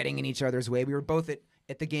 getting in each other's way. We were both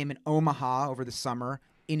at the game in Omaha over the summer,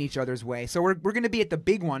 in each other's way. So we're going to be at the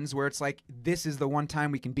big ones where it's like, this is the one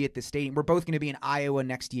time we can be at this stadium. We're both going to be in Iowa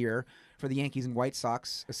next year for the Yankees and White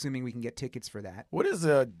Sox, assuming we can get tickets for that. What is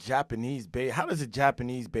a Japanese how does a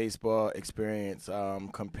Japanese baseball experience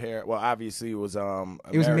compare? Well, obviously it was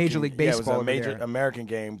it was Major League Baseball. Yeah, it was a major American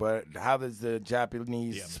game, but how does the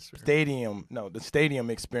Japanese the stadium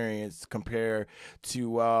experience compare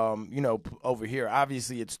to over here?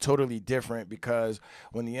 Obviously it's totally different because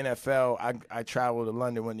when the NFL, I travel to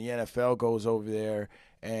London, when the NFL goes over there,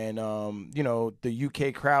 and, the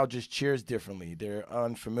UK crowd just cheers differently. They're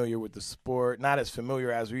unfamiliar with the sport, not as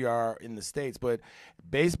familiar as we are in the States, but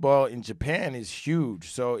baseball in Japan is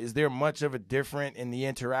huge. So is there much of a difference in the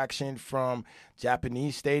interaction from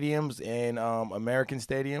Japanese stadiums and American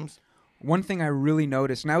stadiums? One thing I really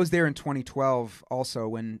noticed, and I was there in 2012 also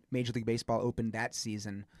when Major League Baseball opened that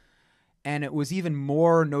season, and it was even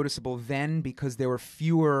more noticeable then because there were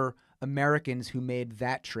fewer Americans who made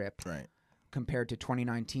that trip. Right. Compared to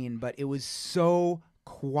 2019, but it was so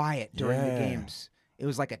quiet during the games. It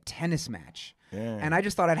was like a tennis match. Yeah. And I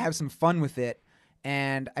just thought I'd have some fun with it.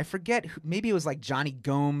 And I forget, maybe it was like Johnny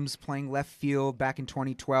Gomes playing left field back in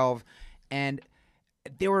 2012. And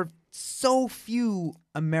there were so few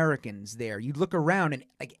Americans there. You'd look around and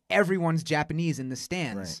like everyone's Japanese in the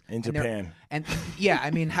stands. Right. In Japan. And yeah, I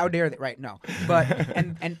mean, how dare they? Right, no. But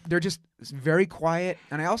and they're just very quiet.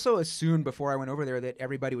 And I also assumed before I went over there that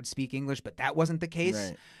everybody would speak English, but that wasn't the case.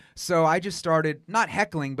 Right. So I just started not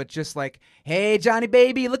heckling, but just like, "Hey, Johnny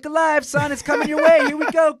baby, look alive, son. It's coming your way. Here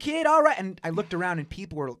we go, kid. All right." And I looked around and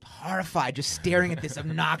people were horrified just staring at this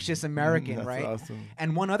obnoxious American, That's right? awesome.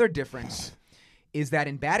 And one other difference is that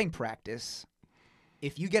in batting practice,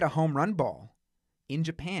 if you get a home run ball in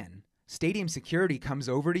Japan, stadium security comes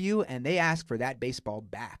over to you and they ask for that baseball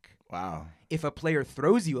back. Wow. If a player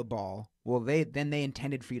throws you a ball, well, they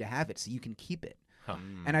intended for you to have it so you can keep it. Huh.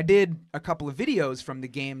 And I did a couple of videos from the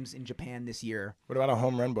games in Japan this year. What about a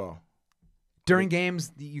home run ball? During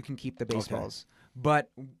games, you can keep the baseballs. Okay.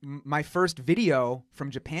 But my first video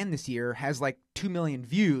from Japan this year has like 2 million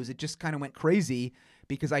views. It just kind of went crazy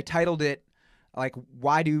because I titled it, like,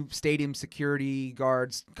 "Why do stadium security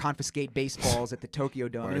guards confiscate baseballs at the Tokyo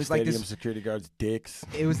Dome?" Or It was stadium like this security guards' dicks.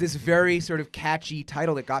 It was this very sort of catchy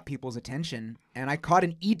title that got people's attention. And I caught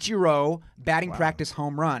an Ichiro batting practice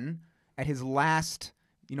home run at his last,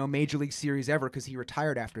 Major League Series ever because he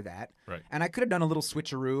retired after that. Right. And I could have done a little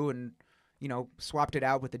switcheroo and, swapped it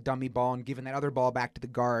out with the dummy ball and given that other ball back to the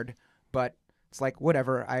guard. But it's like,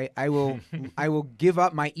 whatever. I will I will give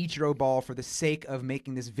up my Ichiro ball for the sake of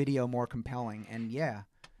making this video more compelling. And yeah,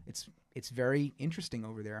 it's very interesting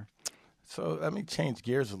over there. So let me change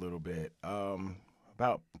gears a little bit.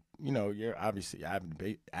 About you're obviously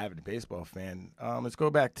avid baseball fan. Let's go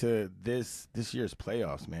back to this year's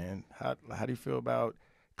playoffs, man. How do you feel about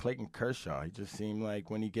Clayton Kershaw? He just seemed like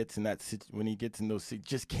when he gets in those seats,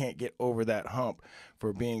 just can't get over that hump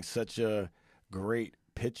for being such a great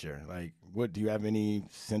pitcher. Like, what do you have any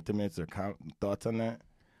sentiments or thoughts on that?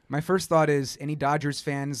 My first thought is, any Dodgers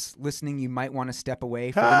fans listening, you might want to step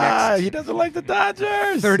away for the next. He doesn't like the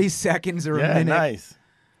Dodgers. 30 seconds or a minute. Nice.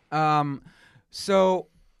 So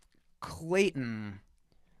Clayton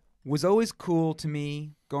was always cool to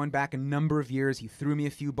me. Going back a number of years, he threw me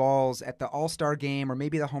a few balls at the All-Star game or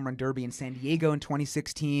maybe the Home Run Derby in San Diego in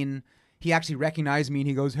 2016. He actually recognized me and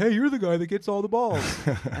he goes, "Hey, you're the guy that gets all the balls,"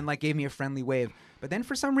 and like gave me a friendly wave. But then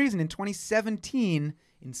for some reason in 2017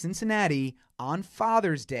 in Cincinnati on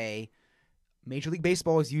Father's Day, Major League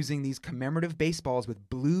Baseball was using these commemorative baseballs with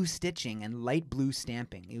blue stitching and light blue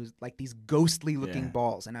stamping. It was like these ghostly looking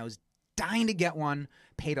balls, and I was dying to get one.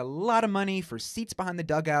 Paid a lot of money for seats behind the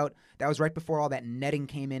dugout. That was right before all that netting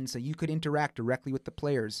came in, so you could interact directly with the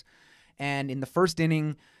players. And in the first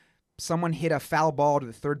inning, someone hit a foul ball to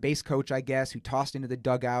the third base coach, I guess, who tossed into the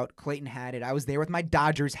dugout. Clayton had it. I was there with my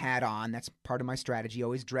Dodgers hat on. That's part of my strategy.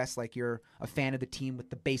 Always dress like you're a fan of the team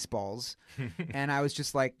with the baseballs. And I was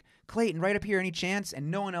just like, "Clayton, right up here, any chance?"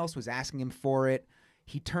 And no one else was asking him for it.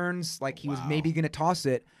 He turns like he was maybe going to toss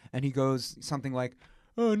it, and he goes something like,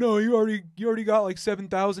 "Oh no, you already got like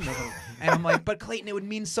 7,000 of them." And I'm like, "But Clayton, it would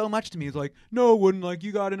mean so much to me." He's like, "No, it wouldn't. Like,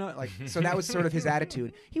 you got enough." Like, so that was sort of his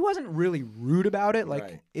attitude. He wasn't really rude about it.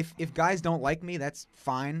 Like, if guys don't like me, that's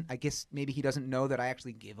fine. I guess maybe he doesn't know that I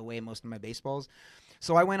actually give away most of my baseballs.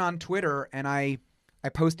 So I went on Twitter and I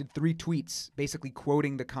posted 3 tweets basically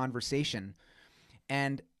quoting the conversation,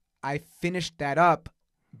 and I finished that up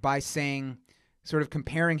by saying, sort of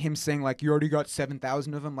comparing him saying like, "You already got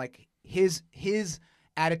 7,000 of them," like his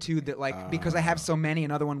attitude that like because I have so many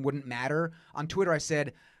another one wouldn't matter. On Twitter I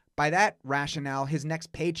said, by that rationale, his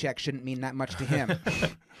next paycheck shouldn't mean that much to him.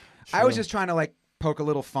 I was just trying to like poke a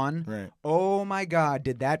little fun. Right. Oh my God,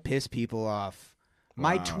 did that piss people off.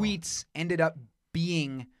 My tweets ended up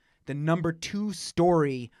being the number 2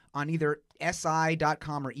 story on either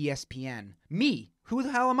SI.com or ESPN. Me. Who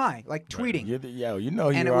the hell am I? Like tweeting. You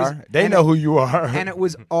know who you are. They know who you are. And it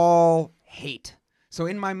was all hate. So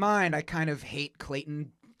in my mind, I kind of hate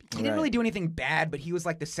Clayton. He didn't really do anything bad, but he was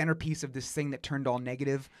like the centerpiece of this thing that turned all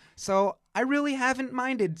negative. So I really haven't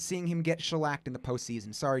minded seeing him get shellacked in the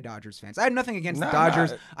postseason. Sorry, Dodgers fans. I had nothing against the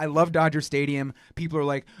Dodgers. I love Dodger Stadium. People are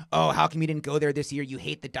like, "Oh, how come you didn't go there this year? You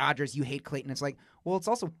hate the Dodgers. You hate Clayton." It's like, well, it's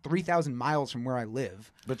also 3,000 miles from where I live.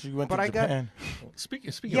 But you went to Japan.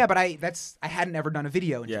 Speaking. Yeah, but I hadn't ever done a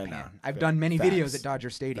video in Japan. No, I've done many videos at Dodger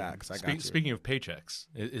Stadium. Speaking of paychecks,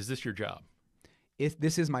 is this your job? If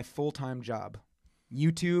this is my full-time job,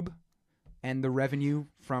 YouTube and the revenue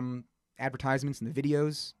from advertisements and the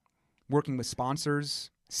videos, working with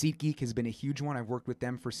sponsors. SeatGeek has been a huge one. I've worked with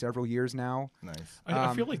them for several years now. Nice.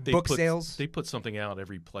 I feel like sales. They put something out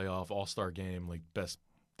every playoff All-Star game, like best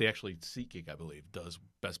they actually SeatGeek, I believe, does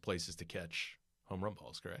best places to catch home run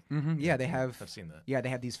balls, correct? Mm-hmm. Yeah, they have. I've seen that. Yeah, they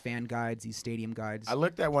have these fan guides, these stadium guides. I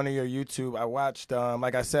looked at one of your YouTube. I watched,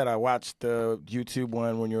 like I said, I watched the YouTube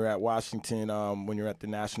one when you were at Washington, when you were at the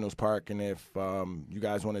Nationals Park. And if you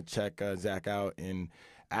guys want to check Zack out in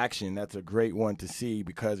action, that's a great one to see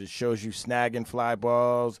because it shows you snagging fly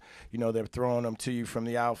balls. You know, they're throwing them to you from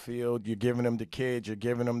the outfield. You're giving them to kids. You're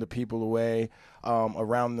giving them to people away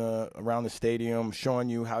around the stadium, showing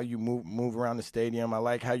you how you move around the stadium. I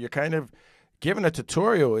like how you're kind of giving a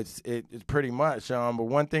tutorial. It's pretty much. But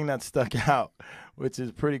one thing that stuck out, which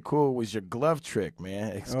is pretty cool, was your glove trick,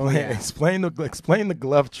 man. Explain the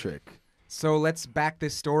glove trick. So let's back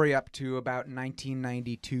this story up to about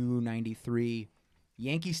 1992, 93.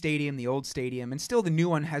 Yankee Stadium, the old stadium, and still the new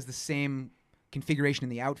one has the same configuration in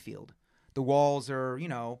the outfield. The walls are,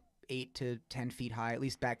 8 to 10 feet high, at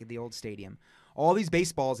least back at the old stadium. All these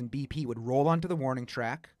baseballs in BP would roll onto the warning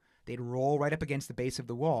track. They'd roll right up against the base of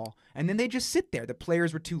the wall, and then they'd just sit there. The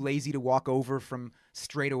players were too lazy to walk over from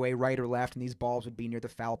straight away, right or left, and these balls would be near the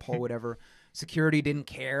foul pole, whatever. Security didn't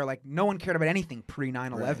care. Like, no one cared about anything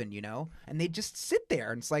pre-9/11, right. And they'd just sit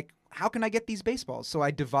there, and it's like, how can I get these baseballs? So I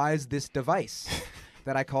devised this device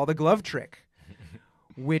that I call the glove trick,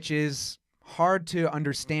 which is hard to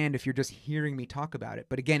understand if you're just hearing me talk about it.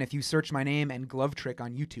 But again, if you search my name and glove trick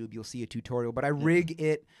on YouTube, you'll see a tutorial. But I rig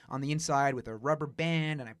it on the inside with a rubber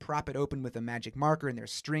band, and I prop it open with a magic marker, and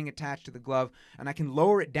there's string attached to the glove, and I can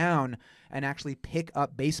lower it down and actually pick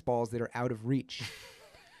up baseballs that are out of reach.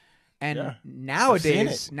 And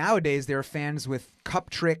nowadays there are fans with cup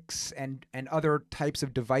tricks and other types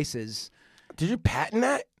of devices. Did you patent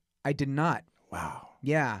that? I did not. Wow.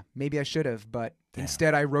 Yeah, maybe I should have, but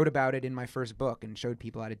instead I wrote about it in my first book and showed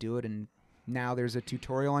people how to do it, and now there's a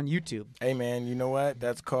tutorial on YouTube. Hey, man, you know what?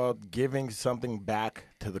 That's called giving something back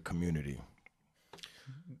to the community.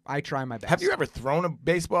 I try my best. Have you ever thrown a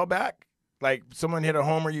baseball back? Like someone hit a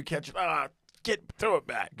homer, you catch it, throw it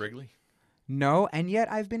back. Wrigley? No, and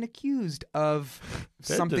yet I've been accused of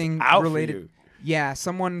something related. Yeah,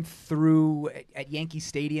 someone threw at Yankee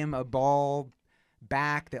Stadium a ball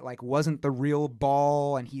back that wasn't the real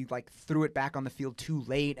ball, and he threw it back on the field too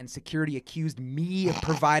late, and security accused me of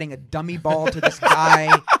providing a dummy ball to this guy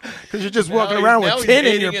because you're just walking around with 10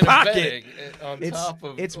 in your pocket on top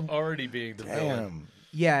of it's already being the villain.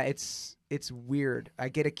 Yeah, it's weird. I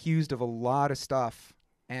get accused of a lot of stuff,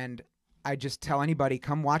 and I just tell anybody,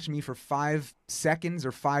 come watch me for 5 seconds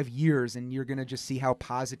or 5 years, and you're gonna just see how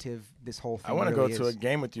positive this whole thing. I want to really go to a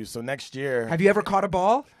game with you. So next year, have you ever caught a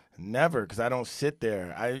ball? Never, because I don't sit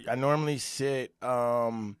there. I normally sit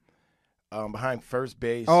behind first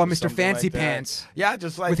base. Oh, Mr. Fancy Pants. Yeah,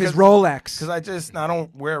 just with his Rolex. Because I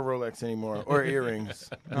don't wear Rolex anymore or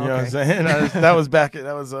earrings. You know what I'm saying?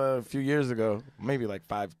 That was a few years ago, maybe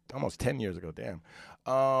almost 10 years ago. Damn.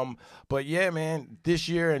 But yeah, man, this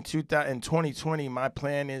year in 2020, my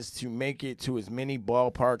plan is to make it to as many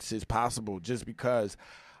ballparks as possible, just because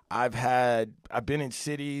I've been in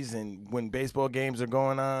cities and when baseball games are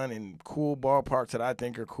going on and cool ballparks that I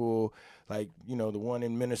think are cool, like, the one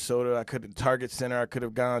in Minnesota, Target Center, I could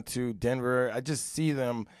have gone to Denver. I just see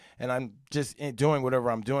them and I'm just doing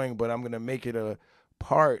whatever I'm doing, but I'm going to make it a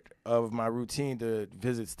part of my routine to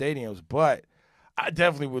visit stadiums. But I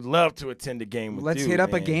definitely would love to attend a game with you. Let's hit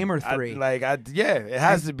up man. a game or three. It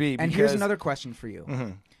has to be. And here's another question for you.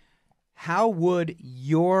 Mm-hmm. How would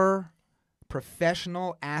your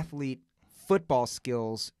professional athlete football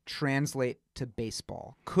skills translate to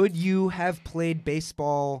baseball? Could you have played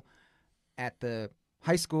baseball at the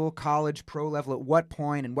high school, college, pro level? At what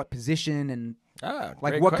point and what position? And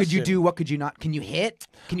what could you do? What could you not? Can you hit?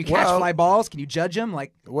 Can you catch fly balls? Can you judge them?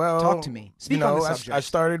 Talk to me. Speak on the subject. I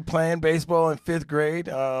started playing baseball in 5th grade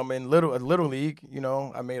in little league.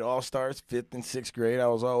 I made all-stars 5th and 6th grade. I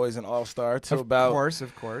was always an all-star till about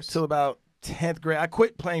of course. Till about 10th grade. I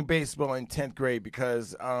quit playing baseball in 10th grade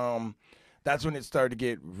because that's when it started to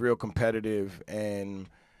get real competitive, and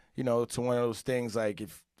it's one of those things like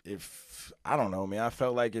if I don't know, man, I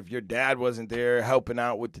felt like if your dad wasn't there helping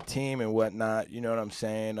out with the team and whatnot, you know what I'm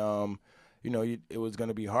saying, it was going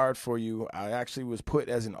to be hard for you. I actually was put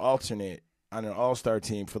as an alternate on an all-star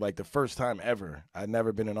team for the first time ever. I'd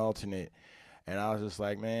never been an alternate, and I was just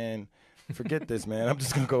like, man, forget this, man. I'm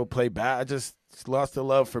just gonna go play I just lost the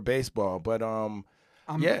love for baseball, but I'm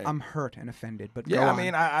hurt and offended. But yeah, I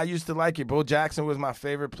mean, I used to like it. Bo Jackson was my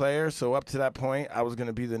favorite player, so up to that point, I was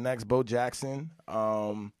gonna be the next Bo Jackson,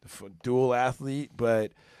 dual athlete.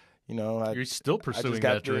 But you're still pursuing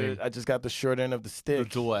that dream. I just got the short end of the stick. The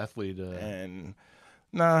dual athlete, and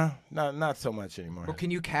Nah, not so much anymore. Well,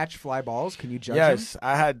 can you catch fly balls? Can you judge Yes, them?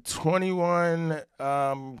 I had 21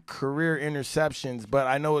 career interceptions, but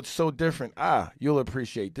I know it's so different. You'll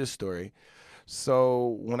appreciate this story.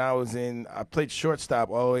 So when I played shortstop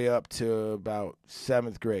all the way up to about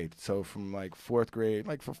 7th grade. So from like 4th grade,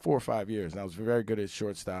 like for 4 or 5 years. And I was very good at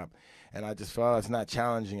shortstop. And I just felt it's not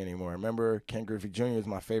challenging anymore. Remember, Ken Griffey Jr. is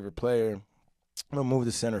my favorite player. I'm going to move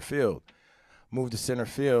to center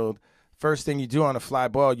field. First thing you do on a fly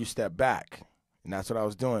ball, you step back. And that's what I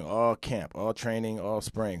was doing all camp, all training, all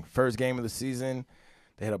spring. First game of the season,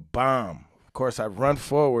 they hit a bomb. Of course, I run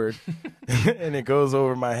forward, and it goes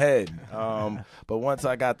over my head. But once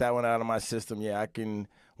I got that one out of my system,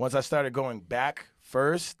 once I started going back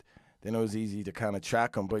first, then it was easy to kind of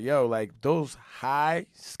track them. But, like those high,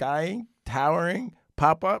 skying, towering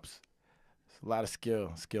pop-ups, it's a lot of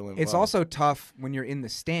skill involved. It's also tough when you're in the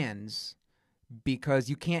stands because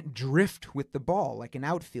you can't drift with the ball like an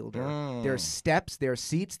outfielder. There are steps, there are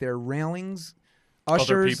seats, there are railings,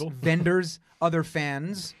 ushers, vendors, other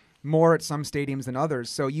fans, more at some stadiums than others.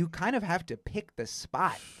 So you kind of have to pick the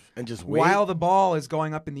spot and just wait while the ball is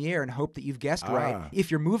going up in the air and hope that you've guessed right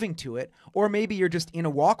if you're moving to it. Or maybe you're just in a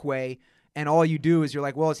walkway and all you do is you're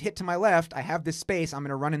like, well, it's hit to my left. I have this space. I'm going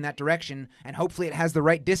to run in that direction, and hopefully it has the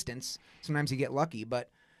right distance. Sometimes you get lucky, but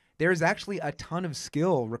there's actually a ton of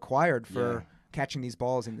skill required for catching these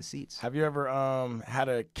balls in the seats. Have you ever had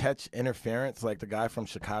to catch interference like the guy from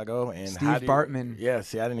Chicago? And Steve Bartman. Yeah,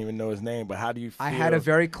 see, I didn't even know his name, but how do you feel? I had a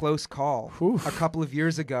very close call a couple of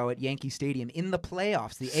years ago at Yankee Stadium in the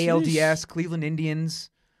playoffs, the ALDS, Cleveland Indians.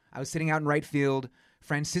 I was sitting out in right field.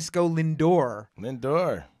 Francisco Lindor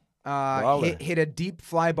hit a deep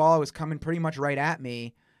fly ball. It was coming pretty much right at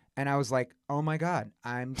me, and I was like, oh, my God,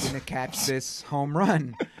 I'm going to catch this home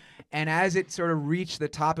run. And as it sort of reached the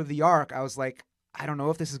top of the arc, I was like, I don't know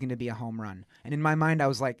if this is going to be a home run. And in my mind, I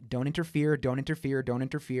was like, don't interfere, don't interfere, don't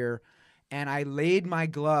interfere. And I laid my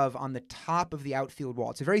glove on the top of the outfield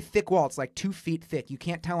wall. It's a very thick wall. It's like 2 feet thick. You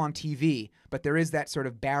can't tell on TV, but there is that sort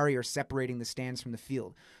of barrier separating the stands from the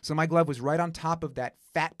field. So my glove was right on top of that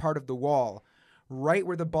fat part of the wall, right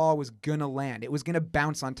where the ball was going to land. It was going to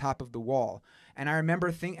bounce on top of the wall. And I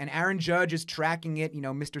remember and Aaron Judge is tracking it,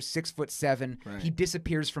 Mr. 6'7". Right. He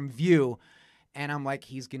disappears from view. And I'm like,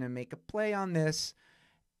 he's going to make a play on this.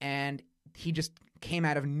 And he just came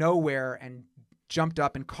out of nowhere and jumped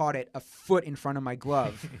up and caught it a foot in front of my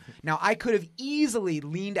glove. Now, I could have easily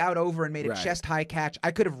leaned out over and made a chest-high catch.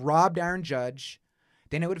 I could have robbed Aaron Judge.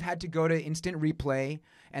 Then it would have had to go to instant replay.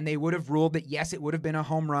 And they would have ruled that, yes, it would have been a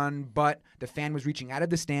home run, but the fan was reaching out of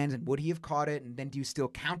the stands, and would he have caught it? And then do you still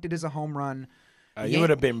count it as a home run? You would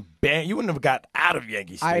have been banned. You wouldn't have got out of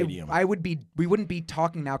Yankee Stadium. We wouldn't be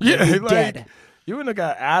talking now because we're dead. You wouldn't have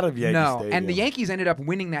got out of Yankee Stadium. And the Yankees ended up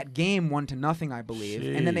winning that game 1-0, I believe.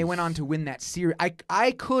 Jeez. And then they went on to win that series.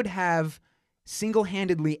 I could have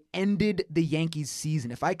single-handedly ended the Yankees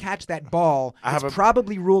season. If I catch that ball, it's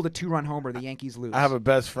probably ruled a 2-run homer, the Yankees lose. I have a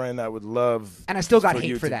best friend that would love... And I still got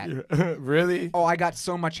hate for that. Really? Oh, I got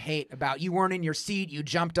so much hate about you weren't in your seat, you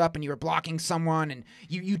jumped up and you were blocking someone, and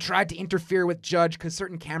you tried to interfere with Judge because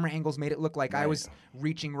certain camera angles made it look like I was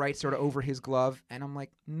reaching right sort of over his glove. And I'm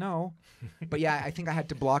like, no. But yeah, I think I had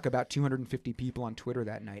to block about 250 people on Twitter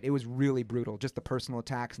that night. It was really brutal, just the personal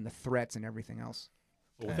attacks and the threats and everything else.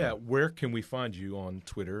 With that, where can we find you on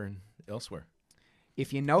Twitter and elsewhere?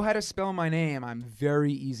 If you know how to spell my name, I'm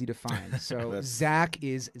very easy to find. So Zack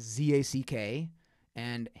is Z-A-C-K,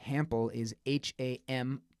 and Hample is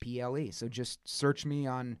H-A-M-P-L-E. So just search me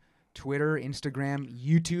on Twitter, Instagram.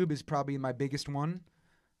 YouTube is probably my biggest one.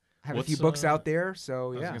 I have a few books out there,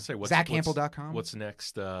 so yeah. ZackHample.com. What's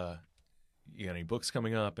next? You got any books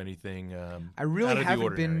coming up? Anything? I really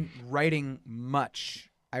haven't been writing much.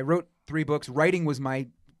 I wrote 3 books. Writing was my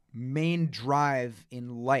main drive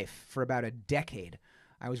in life for about a decade.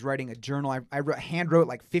 I was writing a journal. I hand wrote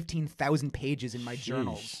like 15,000 pages in my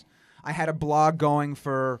journals. I had a blog going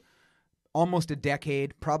for almost a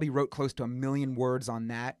decade, probably wrote close to 1 million words on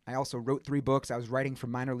that. I also wrote 3 books. I was writing for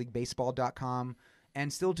minorleaguebaseball.com.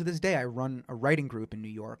 And still to this day, I run a writing group in New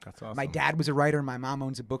York. That's awesome. My dad was a writer. My mom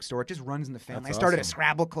owns a bookstore. It just runs in the family. I started a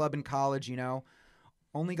Scrabble club in college,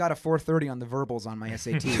 Only got a 430 on the verbals on my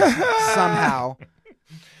SATs. Somehow.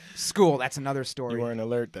 School, that's another story. You weren't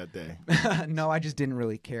alert that day. No, I just didn't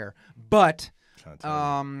really care. But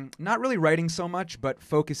not really writing so much, but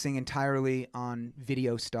focusing entirely on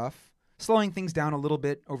video stuff. Slowing things down a little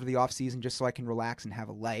bit over the off season just so I can relax and have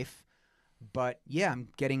a life. But yeah, I'm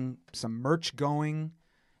getting some merch going.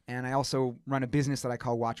 And I also run a business that I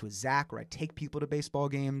call Watch with Zach, where I take people to baseball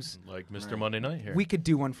games. Like Mr. Monday Night here. We could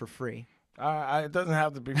do one for free. It doesn't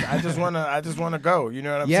have to be. I just wanna go. You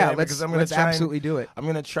know what I'm saying? Yeah, let's absolutely do it. I'm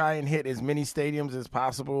gonna try and hit as many stadiums as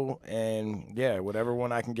possible, and yeah, whatever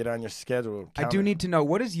one I can get on your schedule. I do need to know,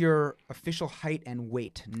 what is your official height and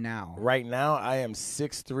weight now? Right now, I am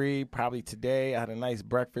 6'3". Probably today, I had a nice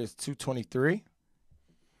breakfast, 223.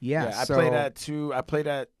 Yeah, I played at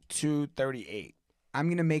 238. I'm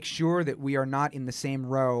going to make sure that we are not in the same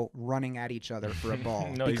row running at each other for a ball.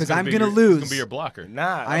 No, because I'm going to lose. He's going to be your blocker.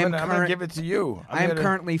 Nah, I'm going to give it to you. I am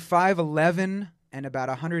currently 5'11" and about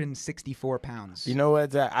 164 pounds. You know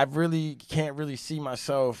what, Zach? I really can't really see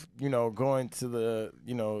myself, going to the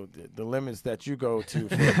limits that you go to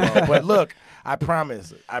for a ball. But look, I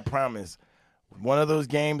promise. One of those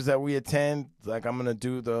games that we attend, like I'm going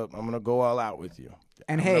to go all out with you.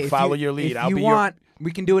 And hey, follow your lead. If you want,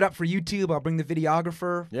 we can do it up for YouTube. I'll bring the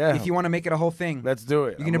videographer. Yeah. If you want to make it a whole thing. Let's do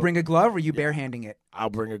it. You're going to bring a glove, or you barehanding it? I'll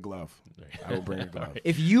bring a glove. I will bring a glove.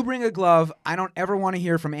 If you bring a glove, I don't ever want to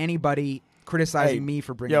hear from anybody criticizing me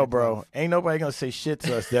for bringing a glove. Bro, ain't nobody going to say shit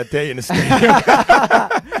to us that day in the stadium.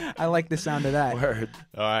 I like the sound of that. Word.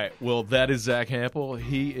 All right. Well, that is Zack Hample.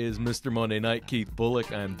 He is Mr. Monday Night, Keith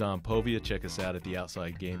Bulluck. I'm Don Povia. Check us out at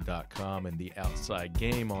theoutsitegame.com and The Outside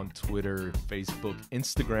Game on Twitter, Facebook,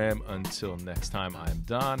 Instagram. Until next time, I'm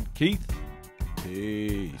Don. Keith.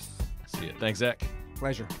 Peace. See ya. Thanks, Zach.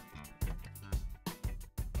 Pleasure.